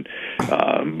bit.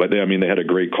 And, but they had a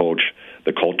great coach.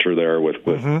 The culture there with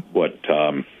what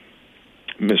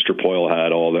Mr. Poyle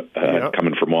had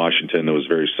coming from Washington, it was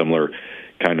very similar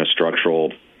kind of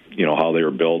structural, how they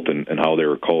were built and how they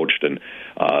were coached. And,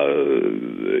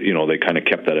 they kind of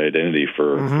kept that identity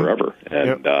for forever.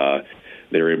 And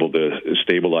they were able to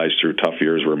stabilize through tough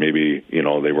years where maybe,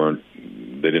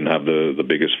 they didn't have the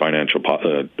biggest financial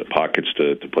pockets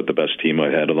to put the best team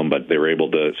ahead of them, but they were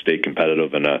able to stay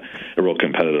competitive in a real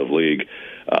competitive league.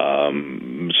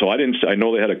 So I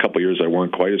know they had a couple of years that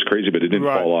weren't quite as crazy, but it didn't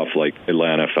fall off like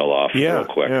Atlanta fell off real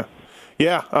quick.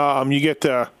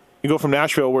 You go from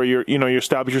Nashville where you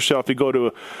establish yourself. You go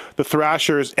to the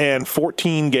Thrashers, and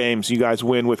 14 games you guys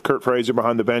win with Kurt Fraser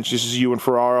behind the bench. This is you and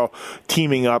Ferraro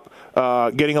teaming up,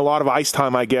 getting a lot of ice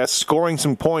time, I guess, scoring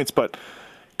some points. But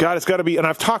God, it's got to be. And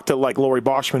I've talked to like Laurie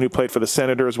Boschman, who played for the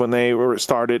Senators when they were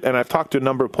started, and I've talked to a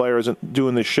number of players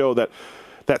doing this show that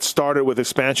started with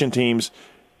expansion teams.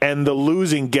 And the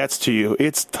losing gets to you.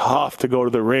 It's tough to go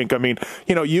to the rink. I mean,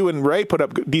 you and Ray put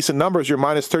up decent numbers. You're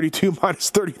minus 32,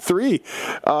 minus 33.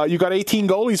 You got 18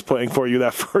 goalies playing for you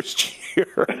that first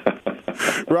year,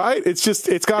 right?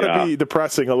 It's got to be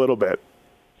depressing a little bit.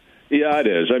 Yeah, it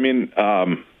is. I mean,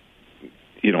 the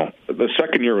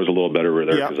second year was a little better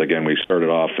there because, again, we started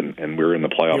off and we were in the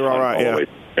playoff all right, all the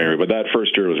way. But that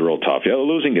first year was real tough. Yeah, the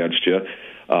losing gets you.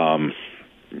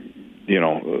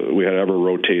 We had ever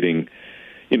rotating.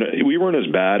 We weren't as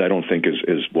bad, I don't think,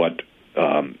 as what,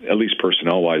 at least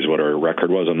personnel-wise, what our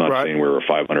record was. I'm not saying we were a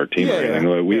 500 team or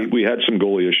anything. We had some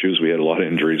goalie issues. We had a lot of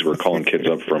injuries. We were calling kids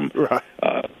up from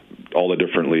all the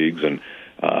different leagues. And,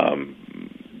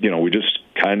 we just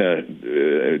kind of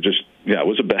it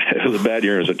was a bad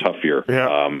year. It was a tough year,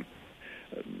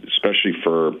 especially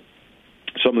for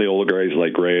some of the older guys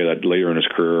like Ray that later in his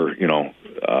career,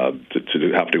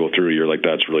 to have to go through a year like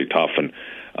that's really tough. And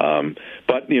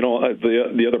but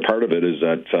the other part of it is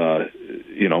that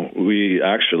we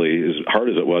actually, as hard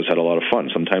as it was, had a lot of fun.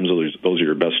 Sometimes those are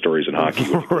your best stories in hockey.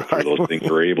 When you go through those things,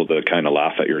 you're able to kind of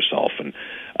laugh at yourself, and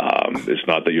it's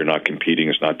not that you're not competing.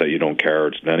 It's not that you don't care.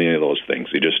 It's not any of those things.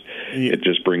 It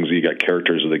just brings you got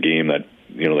characters of the game that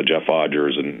the Jeff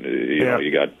Odgers and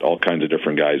you got all kinds of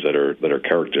different guys that are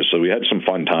characters. So we had some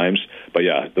fun times, but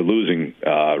the losing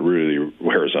really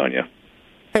wears on you.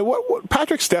 Hey, what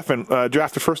Patrick Steffen,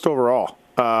 drafted first overall.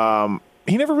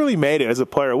 He never really made it as a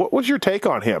player. What was your take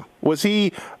on him? Was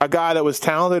he a guy that was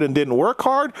talented and didn't work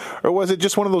hard? Or was it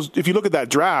just one of those, if you look at that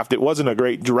draft, it wasn't a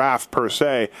great draft per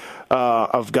se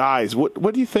of guys.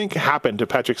 What do you think happened to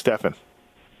Patrick Steffen?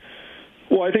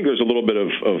 Well, I think there's a little bit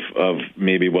of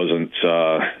maybe wasn't,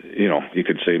 you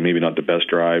could say maybe not the best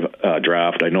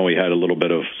draft. I know he had a little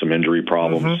bit of some injury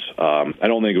problems. I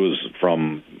don't think it was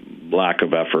from lack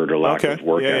of effort or lack of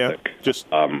work ethic.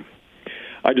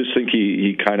 I just think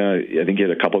he kind of, I think he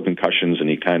had a couple of concussions and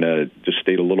he kind of just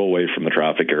stayed a little away from the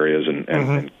traffic areas and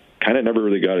kind of never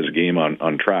really got his game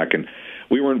on track. And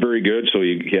we weren't very good, so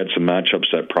he had some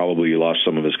matchups that probably he lost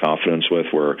some of his confidence with,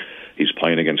 where he's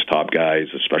playing against top guys,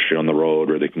 especially on the road,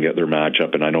 where they can get their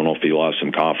matchup. And I don't know if he lost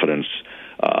some confidence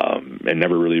and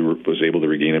never really was able to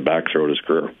regain it back throughout his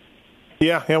career.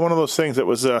 Yeah, one of those things that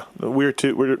was weird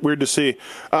to see.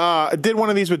 I did one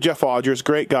of these with Jeff Odgers,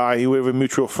 great guy. We have a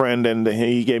mutual friend, and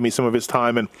he gave me some of his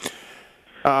time. And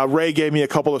Ray gave me a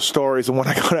couple of stories, and one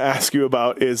I got to ask you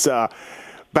about is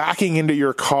backing into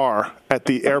your car at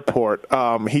the airport.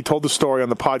 He told the story on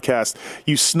the podcast.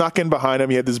 You snuck in behind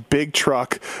him. He had this big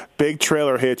truck, big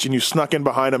trailer hitch, and you snuck in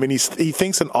behind him. And he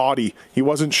thinks an Audi. He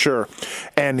wasn't sure,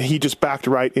 and he just backed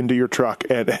right into your truck.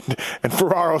 And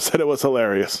Ferraro said it was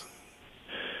hilarious.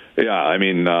 Yeah, I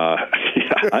mean,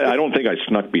 I don't think I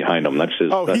snuck behind him. That's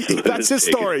his. That's his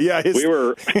story. Yeah,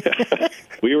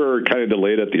 we were kind of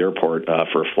delayed at the airport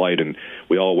for a flight, and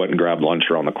we all went and grabbed lunch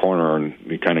around the corner, and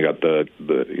we kind of got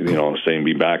the saying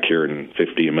be back here in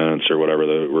 15 minutes or whatever.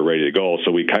 We're ready to go.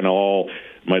 So we kind of all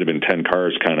might have been 10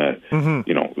 cars, kind of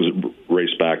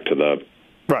raced back to the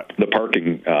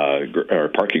parking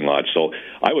lot. So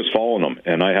I was following them,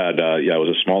 and I had it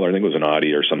was a smaller, I think it was an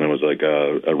Audi or something. It was like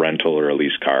a rental or a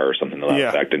lease car or something to that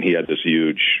effect. And he had this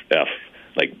huge F,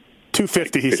 like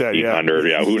 250. He said, 1,500.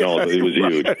 Yeah, who knows? It was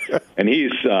huge. And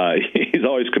he's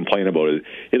always complaining about it.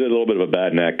 He had a little bit of a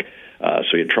bad neck, so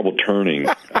he had trouble turning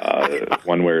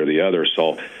one way or the other.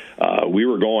 So we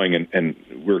were going, and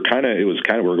we were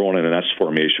going in an S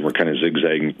formation. We're kind of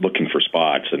zigzagging, looking for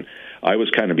spots, and I was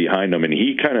kind of behind him, and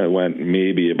he kind of went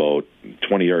maybe about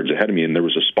 20 yards ahead of me, and there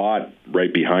was a spot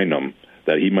right behind him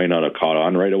that he might not have caught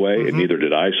on right away, and neither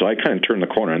did I. So I kind of turned the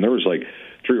corner, and there was like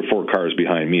 3 or 4 cars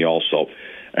behind me also,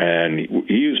 and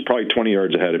he was probably 20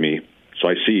 yards ahead of me. So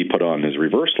I see he put on his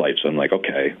reverse lights. I'm like,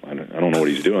 okay, I don't know what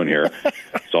he's doing here.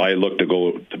 So I look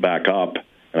to back up,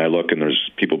 and I look, and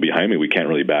there's people behind me. We can't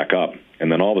really back up.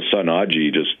 And then all of a sudden,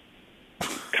 Audrey just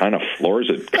kind of floors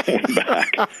it going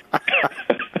back.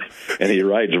 And he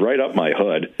rides right up my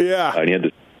hood. Yeah. And he had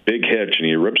this big hitch, and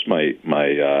he rips my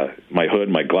hood,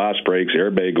 my glass breaks,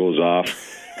 airbag goes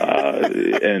off.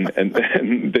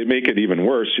 And they make it even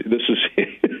worse.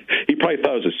 He probably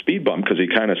thought it was a speed bump because he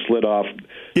kind of slid off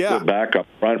the back up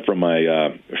front from my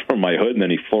hood, and then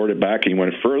he floored it back, and he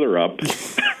went further up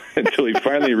until he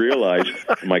finally realized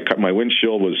my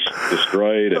windshield was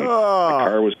destroyed and my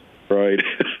car was destroyed.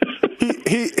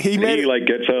 He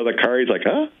gets out of the car. He's like,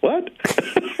 huh? What?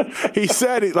 He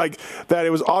said that it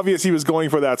was obvious he was going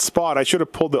for that spot. I should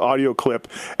have pulled the audio clip,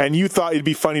 and you thought it'd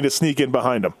be funny to sneak in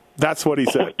behind him. That's what he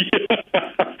said.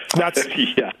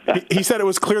 He said it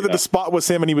was clear that the spot was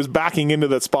him, and he was backing into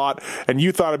that spot, and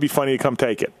you thought it'd be funny to come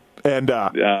take it. And no,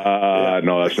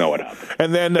 that's not what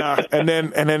happened.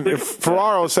 And then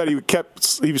Ferraro said he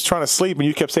was trying to sleep, and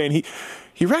you kept saying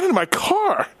he ran into my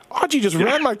car. Audrey just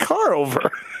ran my car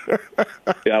over.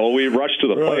 Yeah, well, we rushed to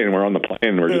the plane, and we're on the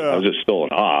plane. I was just still in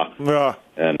awe. Yeah.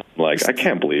 And I'm like, I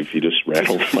can't believe he just ran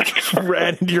over my car.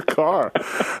 Ran into your car.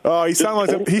 Oh, he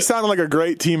sounded like a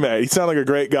great teammate. He sounded like a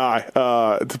great guy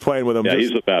to playing with him. Yeah,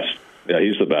 he's the best. Yeah,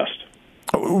 he's the best.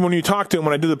 When you talked to him,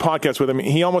 when I did the podcast with him,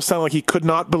 he almost sounded like he could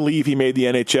not believe he made the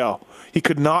NHL. He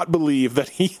could not believe that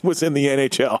he was in the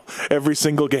NHL every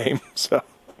single game. So,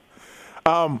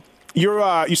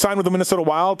 you signed with the Minnesota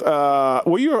Wild.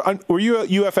 Were you a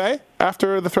UFA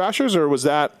after the Thrashers, or was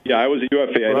that? Yeah, I was a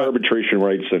UFA. I had arbitration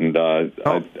rights, and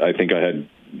I think I had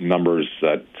numbers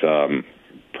that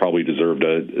probably deserved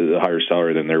a higher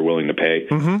salary than they're willing to pay.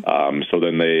 So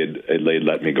then they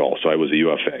let me go. So I was a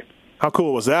UFA. How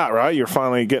cool was that? Right, you're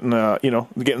finally getting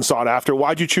sought after.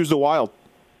 Why'd you choose the Wild?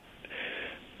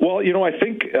 Well, I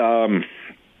think.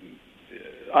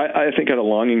 I think I had a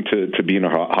longing to be in a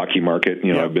hockey market.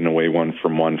 I've been away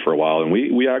from one for a while, and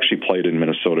we actually played in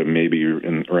Minnesota maybe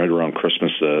right around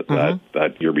Christmas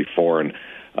that year before, and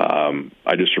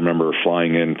I just remember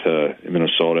flying into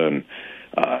Minnesota, and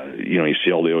you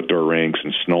see all the outdoor rinks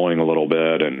and snowing a little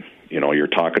bit, and you're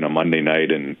talking a Monday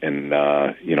night and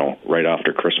right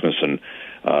after Christmas, and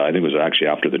I think it was actually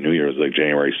after the New Year, it was like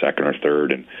January 2nd or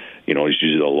 3rd, and it's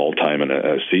usually a lull time in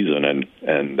a season,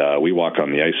 and we walk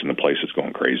on the ice and the place is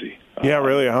going crazy. Yeah,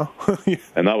 really, huh?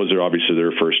 And that was obviously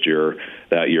their first year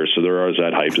that year, so there was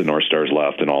that hype, the North Stars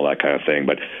left and all that kind of thing.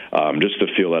 But just to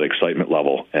feel that excitement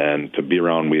level and to be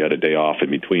around, we had a day off in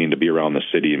between, to be around the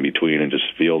city in between and just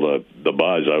feel the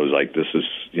buzz. I was like, this is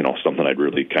something I'd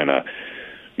really kind of.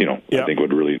 I think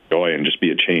would really enjoy and just be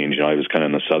a change. I was kind of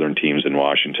in the southern teams in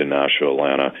Washington, Nashville,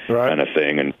 Atlanta, kind of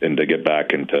thing, and to get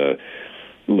back into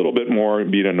a little bit more,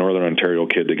 being a Northern Ontario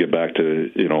kid, to get back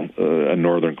to a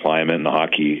northern climate and the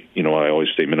hockey. I always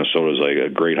say Minnesota is like a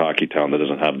great hockey town that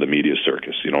doesn't have the media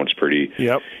circus. It's pretty.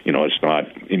 Yep. It's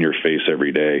not in your face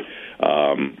every day.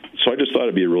 So I just thought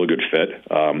it'd be a really good fit.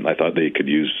 I thought they could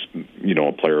use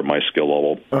a player of my skill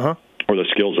level or the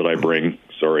skills that I bring.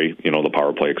 The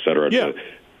power play, et cetera. Yeah.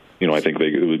 I think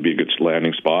it would be a good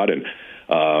landing spot. And,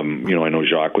 I know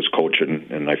Jacques was coaching,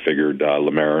 and I figured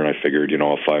Lemaire, and I figured,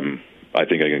 I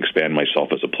think I can expand myself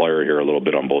as a player here a little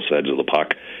bit on both sides of the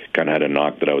puck. Kind of had a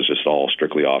knock that I was just all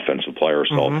strictly offensive player.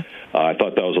 So I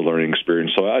thought that was a learning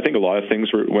experience. So I think a lot of things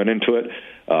went into it.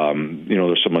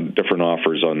 There's some different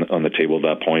offers on the table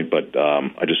at that point, but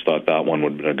I just thought that one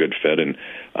would have been a good fit and,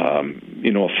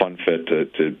 a fun fit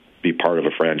to be part of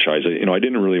a franchise. I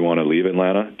didn't really want to leave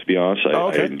Atlanta, to be honest.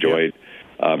 I enjoyed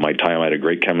my time. I had a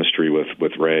great chemistry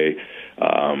with Ray.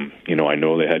 I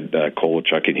know they had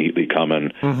Kovalchuk and Heatley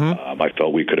coming. I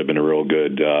felt we could have been a real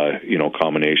good,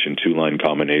 combination, two-line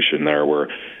combination there where,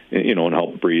 and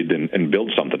help breed and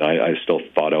build something. I still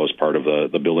thought I was part of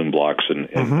the building blocks in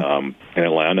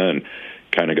Atlanta and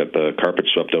kind of got the carpet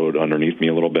swept out underneath me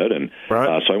a little bit. And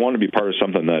so I wanted to be part of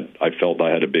something that I felt I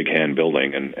had a big hand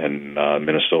building, and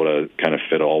Minnesota kind of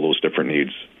fit all those different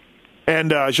needs.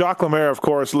 And Jacques Lemaire, of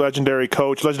course, legendary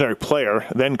coach, legendary player,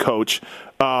 then coach.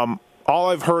 All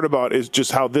I've heard about is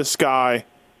just how this guy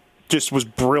just was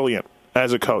brilliant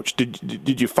as a coach.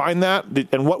 Did you find that?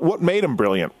 And what made him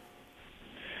brilliant?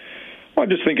 Well, I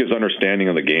just think his understanding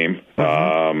of the game.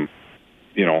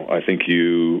 I think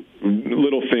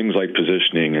little things like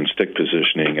positioning and stick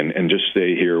positioning and just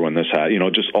stay here when this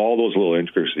just all those little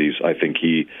intricacies, I think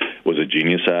he was a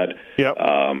genius at. Yep.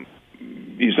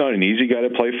 He's not an easy guy to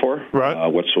play for, right.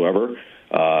 Whatsoever.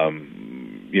 But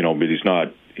he's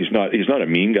not a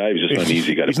mean guy. He's just not an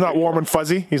easy guy. He's not warm and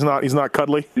fuzzy. He's not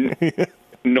cuddly.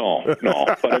 No.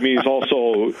 But I mean,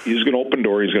 he's going to open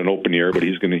door. He's going to open ear. But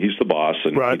he's the boss,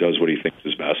 and right. he does what he thinks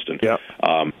is best. And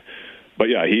but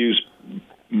he's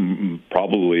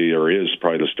probably the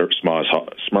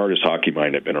smartest hockey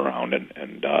mind I've been around,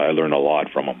 and I learned a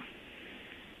lot from him.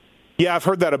 Yeah, I've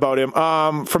heard that about him.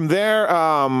 From there,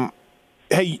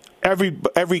 hey,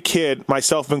 every kid,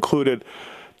 myself included,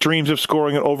 dreams of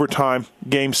scoring an overtime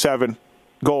Game 7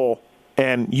 goal,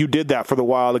 and you did that for the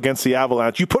Wild against the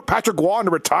Avalanche. You put Patrick Waugh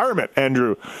into retirement,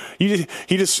 Andrew. He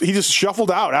just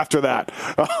shuffled out after that.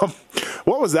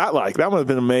 What was that like? That would have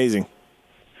been amazing.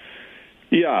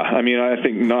 Yeah, I mean, I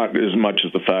think not as much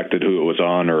as the fact that who it was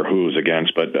on or who it was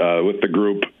against, but with the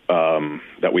group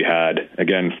that we had,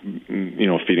 again,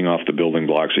 feeding off the building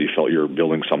blocks that you felt you were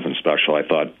building something special. I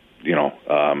thought,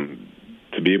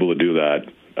 to be able to do that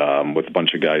with a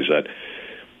bunch of guys that,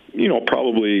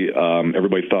 probably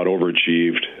everybody thought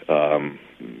overachieved,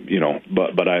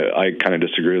 but I kind of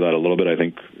disagree with that a little bit. I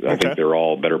think they're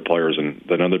all better players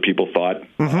than other people thought.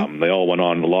 Mm-hmm. They all a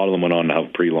lot of them went on to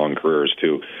have pretty long careers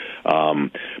too.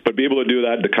 But be able to do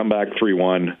that, to come back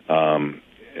 3-1,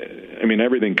 I mean,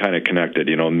 everything kind of connected.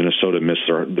 Minnesota missed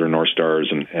their North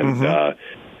Stars, and mm-hmm.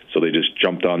 So they just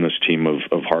jumped on this team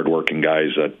of hardworking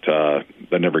guys that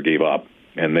never gave up,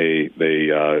 and they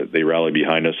rallied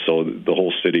behind us. So the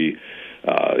whole city,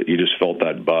 you just felt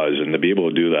that buzz, and to be able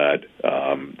to do that,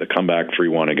 to come back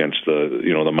 3-1 against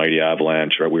the mighty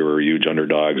Avalanche. Right? We were huge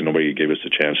underdogs. Nobody gave us a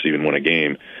chance to even win a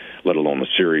game, let alone the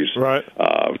series. Right.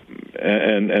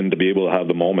 And to be able to have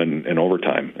the moment in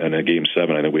overtime and in Game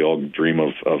 7, I think we all dream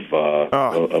of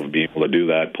being able to do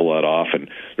that, pull that off. And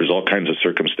there's all kinds of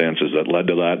circumstances that led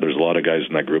to that. There's a lot of guys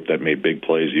in that group that made big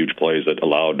plays, huge plays that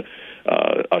allowed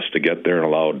us to get there and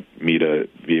allowed me to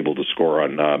be able to score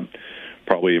on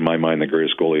probably in my mind the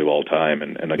greatest goalie of all time,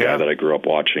 and a guy that I grew up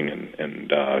watching and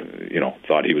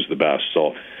thought he was the best.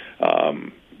 So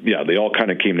they all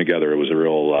kind of came together. It was a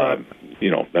real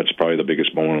that's probably the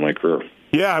biggest moment of my career.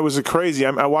 Yeah, it was crazy.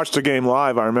 I watched the game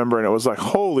live, I remember, and it was like,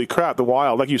 holy crap, the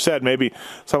Wild. Like you said, maybe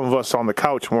some of us on the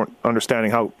couch weren't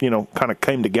understanding how, kind of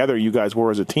came together you guys were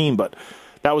as a team, but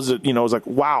that was, it was like,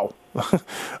 wow. But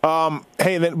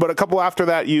a couple after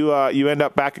that, you end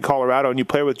up back in Colorado, and you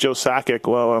play with Joe Sakic.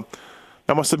 Well,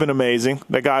 that must have been amazing.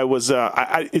 That guy was,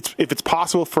 if it's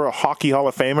possible for a Hockey Hall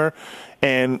of Famer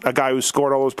and a guy who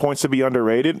scored all those points to be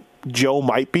underrated, Joe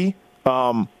might be.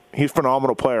 He's a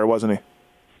phenomenal player, wasn't he?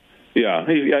 Yeah,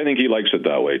 I think he likes it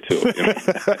that way too.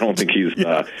 I don't think he's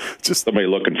just somebody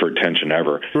looking for attention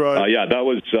ever. Right. That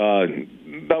was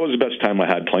the best time I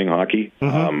had playing hockey.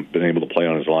 Mm-hmm. Been able to play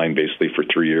on his line basically for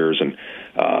 3 years, and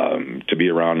to be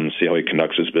around and see how he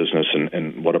conducts his business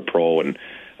and what a pro and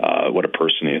what a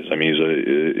person he is. I mean,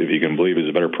 if you can believe, he's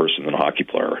a better person than a hockey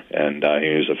player, and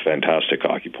he's a fantastic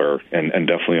hockey player and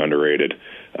definitely underrated.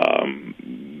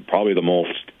 Probably the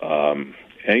most.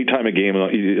 Anytime a game, a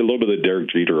little bit of the Derek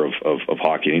Jeter of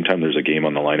hockey. Anytime there's a game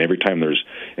on the line, every time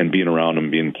and being around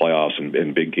him, being in playoffs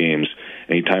and big games,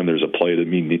 anytime there's a play that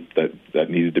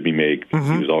needed to be made,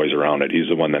 mm-hmm. he was always around it. He's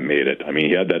the one that made it. I mean,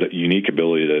 he had that unique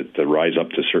ability to rise up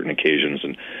to certain occasions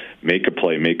and make a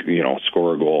play,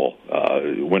 score a goal,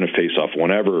 win a faceoff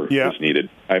whenever was needed,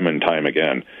 time and time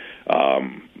again.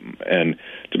 And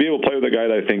to be able to play with a guy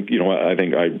that I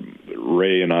think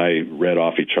Ray and I read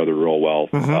off each other real well.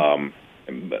 Mm-hmm.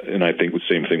 And I think the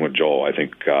same thing with Joe. I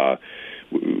think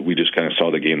we just kind of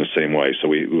saw the game the same way.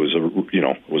 So it was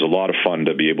a lot of fun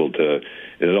to be able to.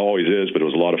 It always is, but it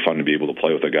was a lot of fun to be able to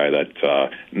play with a guy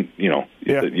that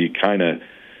that you kind of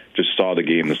just saw the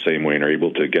game the same way and are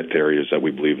able to get to areas that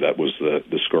we believe that was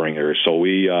the scoring area. So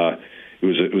it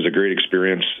was a great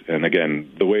experience. And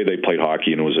again, the way they played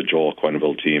hockey, and it was a Joel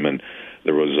Quenneville team, and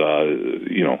there was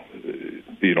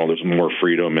there's more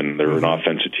freedom, and they were an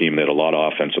offensive team. They had a lot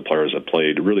of offensive players that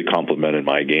played, really complemented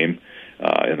my game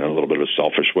in a little bit of a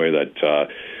selfish way. That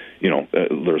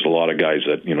there's a lot of guys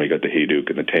that you got the Hayduk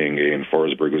and the Tanguay, and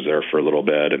Forsberg was there for a little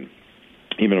bit, and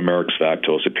even Amerik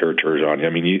Svatos and Pierre Turgeon. I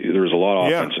mean, there was a lot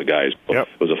of offensive guys. Yep.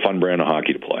 It was a fun brand of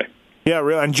hockey to play. Yeah,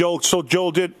 really. And Joel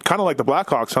did kind of like the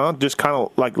Blackhawks, huh? Just kind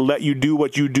of like let you do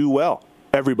what you do well.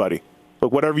 Everybody.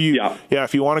 Like whatever you,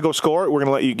 if you want to go score, we're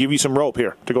going to give you some rope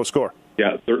here to go score.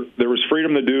 Yeah, there was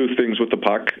freedom to do things with the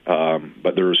puck,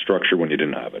 but there was structure when you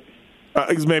didn't have it.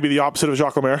 It's maybe the opposite of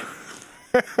Jacques Lemaire.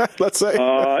 Let's say.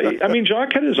 I mean,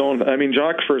 Jock had his own. I mean,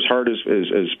 Jock, for as hard as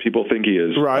people think he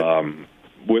is, right.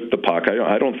 With the puck,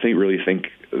 I don't really think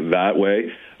that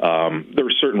way. There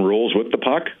were certain rules with the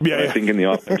puck. Yeah, I think in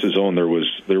the offensive zone there was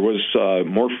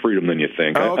more freedom than you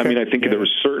think. Oh, okay. I mean, I think there were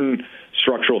certain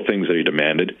structural things that he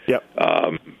demanded. Yep.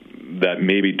 That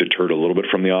maybe deterred a little bit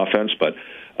from the offense, but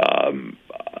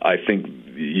I think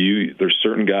there's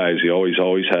certain guys. He always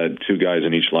had two guys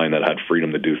in each line that had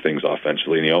freedom to do things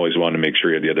offensively, and he always wanted to make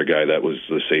sure he had the other guy that was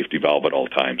the safety valve at all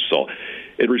times. So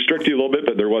it restricted you a little bit,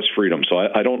 but there was freedom. So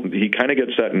I don't. He kind of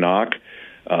gets that knock.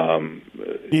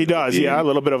 He does, a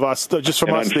little bit of us, just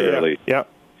from us. Unfairly. Yeah,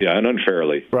 and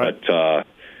unfairly. Right.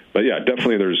 But yeah,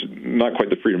 definitely there's not quite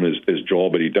the freedom as Joel,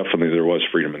 but there was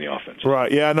freedom in the offense. Right.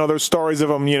 Yeah, no, there's stories of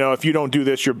him, if you don't do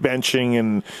this, you're benching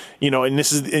and, and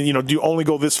this is, do you only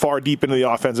go this far deep into the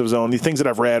offensive zone? The things that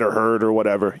I've read or heard or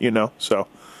whatever, so.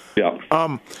 Yeah.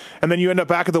 And then you end up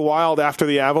back at the Wild after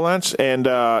the Avalanche, and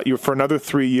you're for another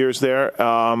 3 years there.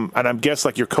 And I'm guess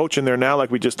like you're coaching there now,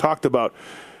 like we just talked about.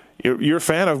 You're a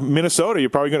fan of Minnesota.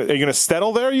 You're probably are you gonna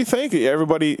settle there? You think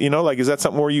everybody, is that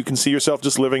something where you can see yourself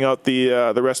just living out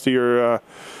the rest of your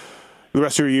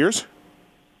years?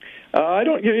 I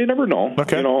don't. You never know.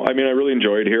 Okay. I mean, I really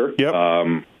enjoyed here. Yep.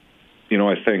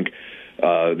 I think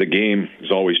the game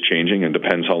is always changing, and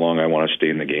depends how long I want to stay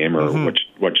in the game or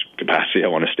which capacity I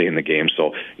want to stay in the game.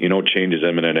 So change is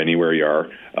imminent anywhere you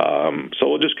are. So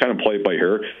we'll just kind of play it by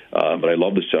ear. But I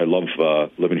love I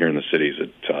love living here in the cities.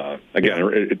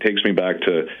 It takes me back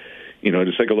to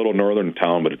it's like a little northern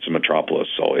town, but it's a metropolis.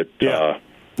 So it.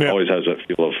 Always has that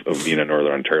feel of being in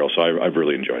Northern Ontario, so I've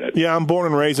really enjoyed it. Yeah, I'm born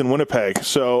and raised in Winnipeg,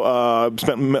 so I've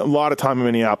spent a lot of time in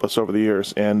Minneapolis over the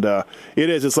years, and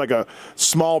it's like a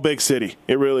small, big city.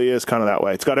 It really is kind of that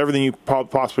way. It's got everything you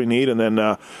possibly need, and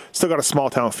then still got a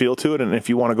small town feel to it, and if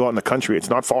you want to go out in the country, it's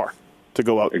not far to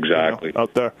go out. Exactly.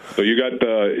 Out there. So you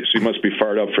must be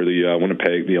fired up for the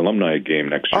Winnipeg, the alumni game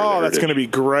next year. Oh, that's going to be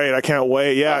great. I can't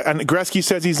wait. Yeah, and Gretzky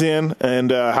says he's in,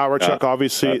 and Howard-Chuck,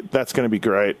 obviously, that's going to be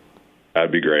great. That'd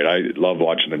be great. I love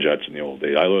watching the Jets in the old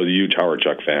days. I was a huge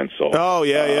Howard-Chuck fan. So. Oh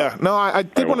yeah. No, I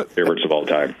did one of the favorites of all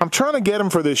time. I'm trying to get him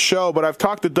for this show, but I've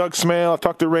talked to Doug Smale, I've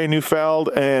talked to Ray Neufeld,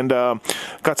 and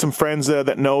got some friends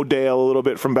that know Dale a little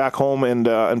bit from back home, and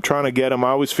I'm trying to get him. I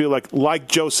always feel like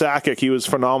Joe Sakic, he was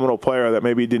a phenomenal player that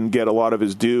maybe didn't get a lot of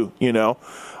his due. I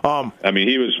mean,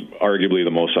 he was arguably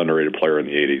the most underrated player in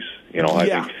the '80s.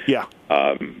 I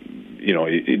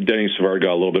think. Denny Savard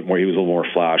got a little bit more. He was a little more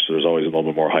flash, so there's always a little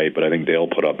bit more hype. But I think Dale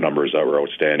put up numbers that were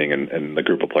outstanding, and the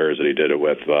group of players that he did it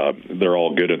with, they're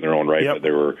all good in their own right. Yep. But they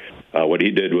were what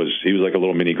he did was he was like a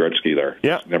little mini Gretzky there.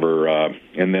 Yeah. Never.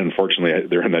 And then unfortunately,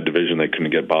 they're in that division. They couldn't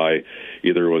get by.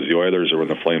 Either it was the Oilers or when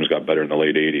the Flames got better in the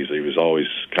late '80s. He was always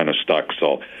kind of stuck.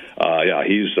 So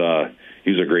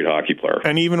he's a great hockey player.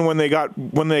 And even when they got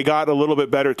a little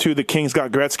bit better too, the Kings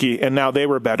got Gretzky, and now they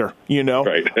were better.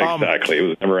 Right? Exactly. It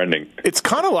was never ending. It's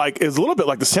kind of like it's a little bit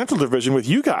like the Central Division with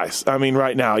you guys. I mean,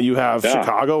 right now you have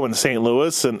Chicago and St.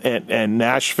 Louis and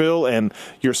Nashville and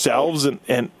yourselves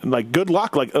and like good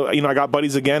luck. Like I got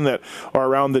buddies again that are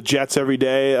around the Jets every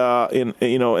day. And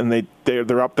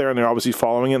they're up there and they're obviously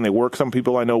following it. And they work. Some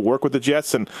people I know work with the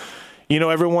Jets and.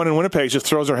 Everyone in Winnipeg just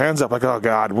throws their hands up like, oh,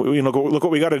 God, look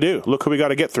what we got to do. Look who we got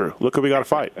to get through. Look who we got to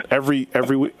fight every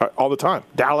week, all the time.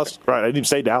 Dallas, right? I didn't even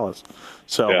say Dallas.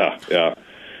 So Yeah.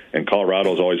 And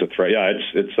Colorado's always a threat. Yeah,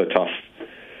 it's a tough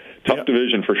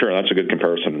division for sure. That's a good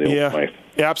comparison to the old life.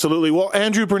 Yeah, absolutely. Well,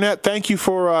 Andrew Brunette, thank you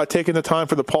for taking the time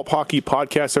for the Pulp Hockey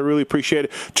Podcast. I really appreciate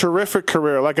it. Terrific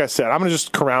career. Like I said, I'm going to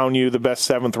just crown you the best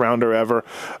seventh rounder ever.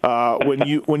 When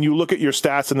you look at your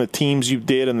stats and the teams you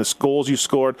did and the goals you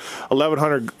scored, over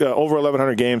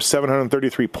 1,100 games,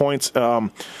 733 points,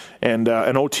 and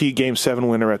an OT Game 7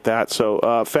 winner at that.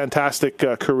 So fantastic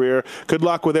career. Good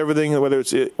luck with everything,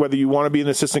 whether you want to be an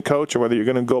assistant coach or whether you're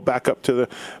going to go back up to the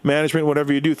management,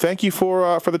 whatever you do. Thank you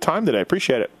for the time today.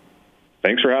 Appreciate it.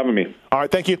 Thanks for having me. All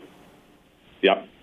right, thank you. Yep.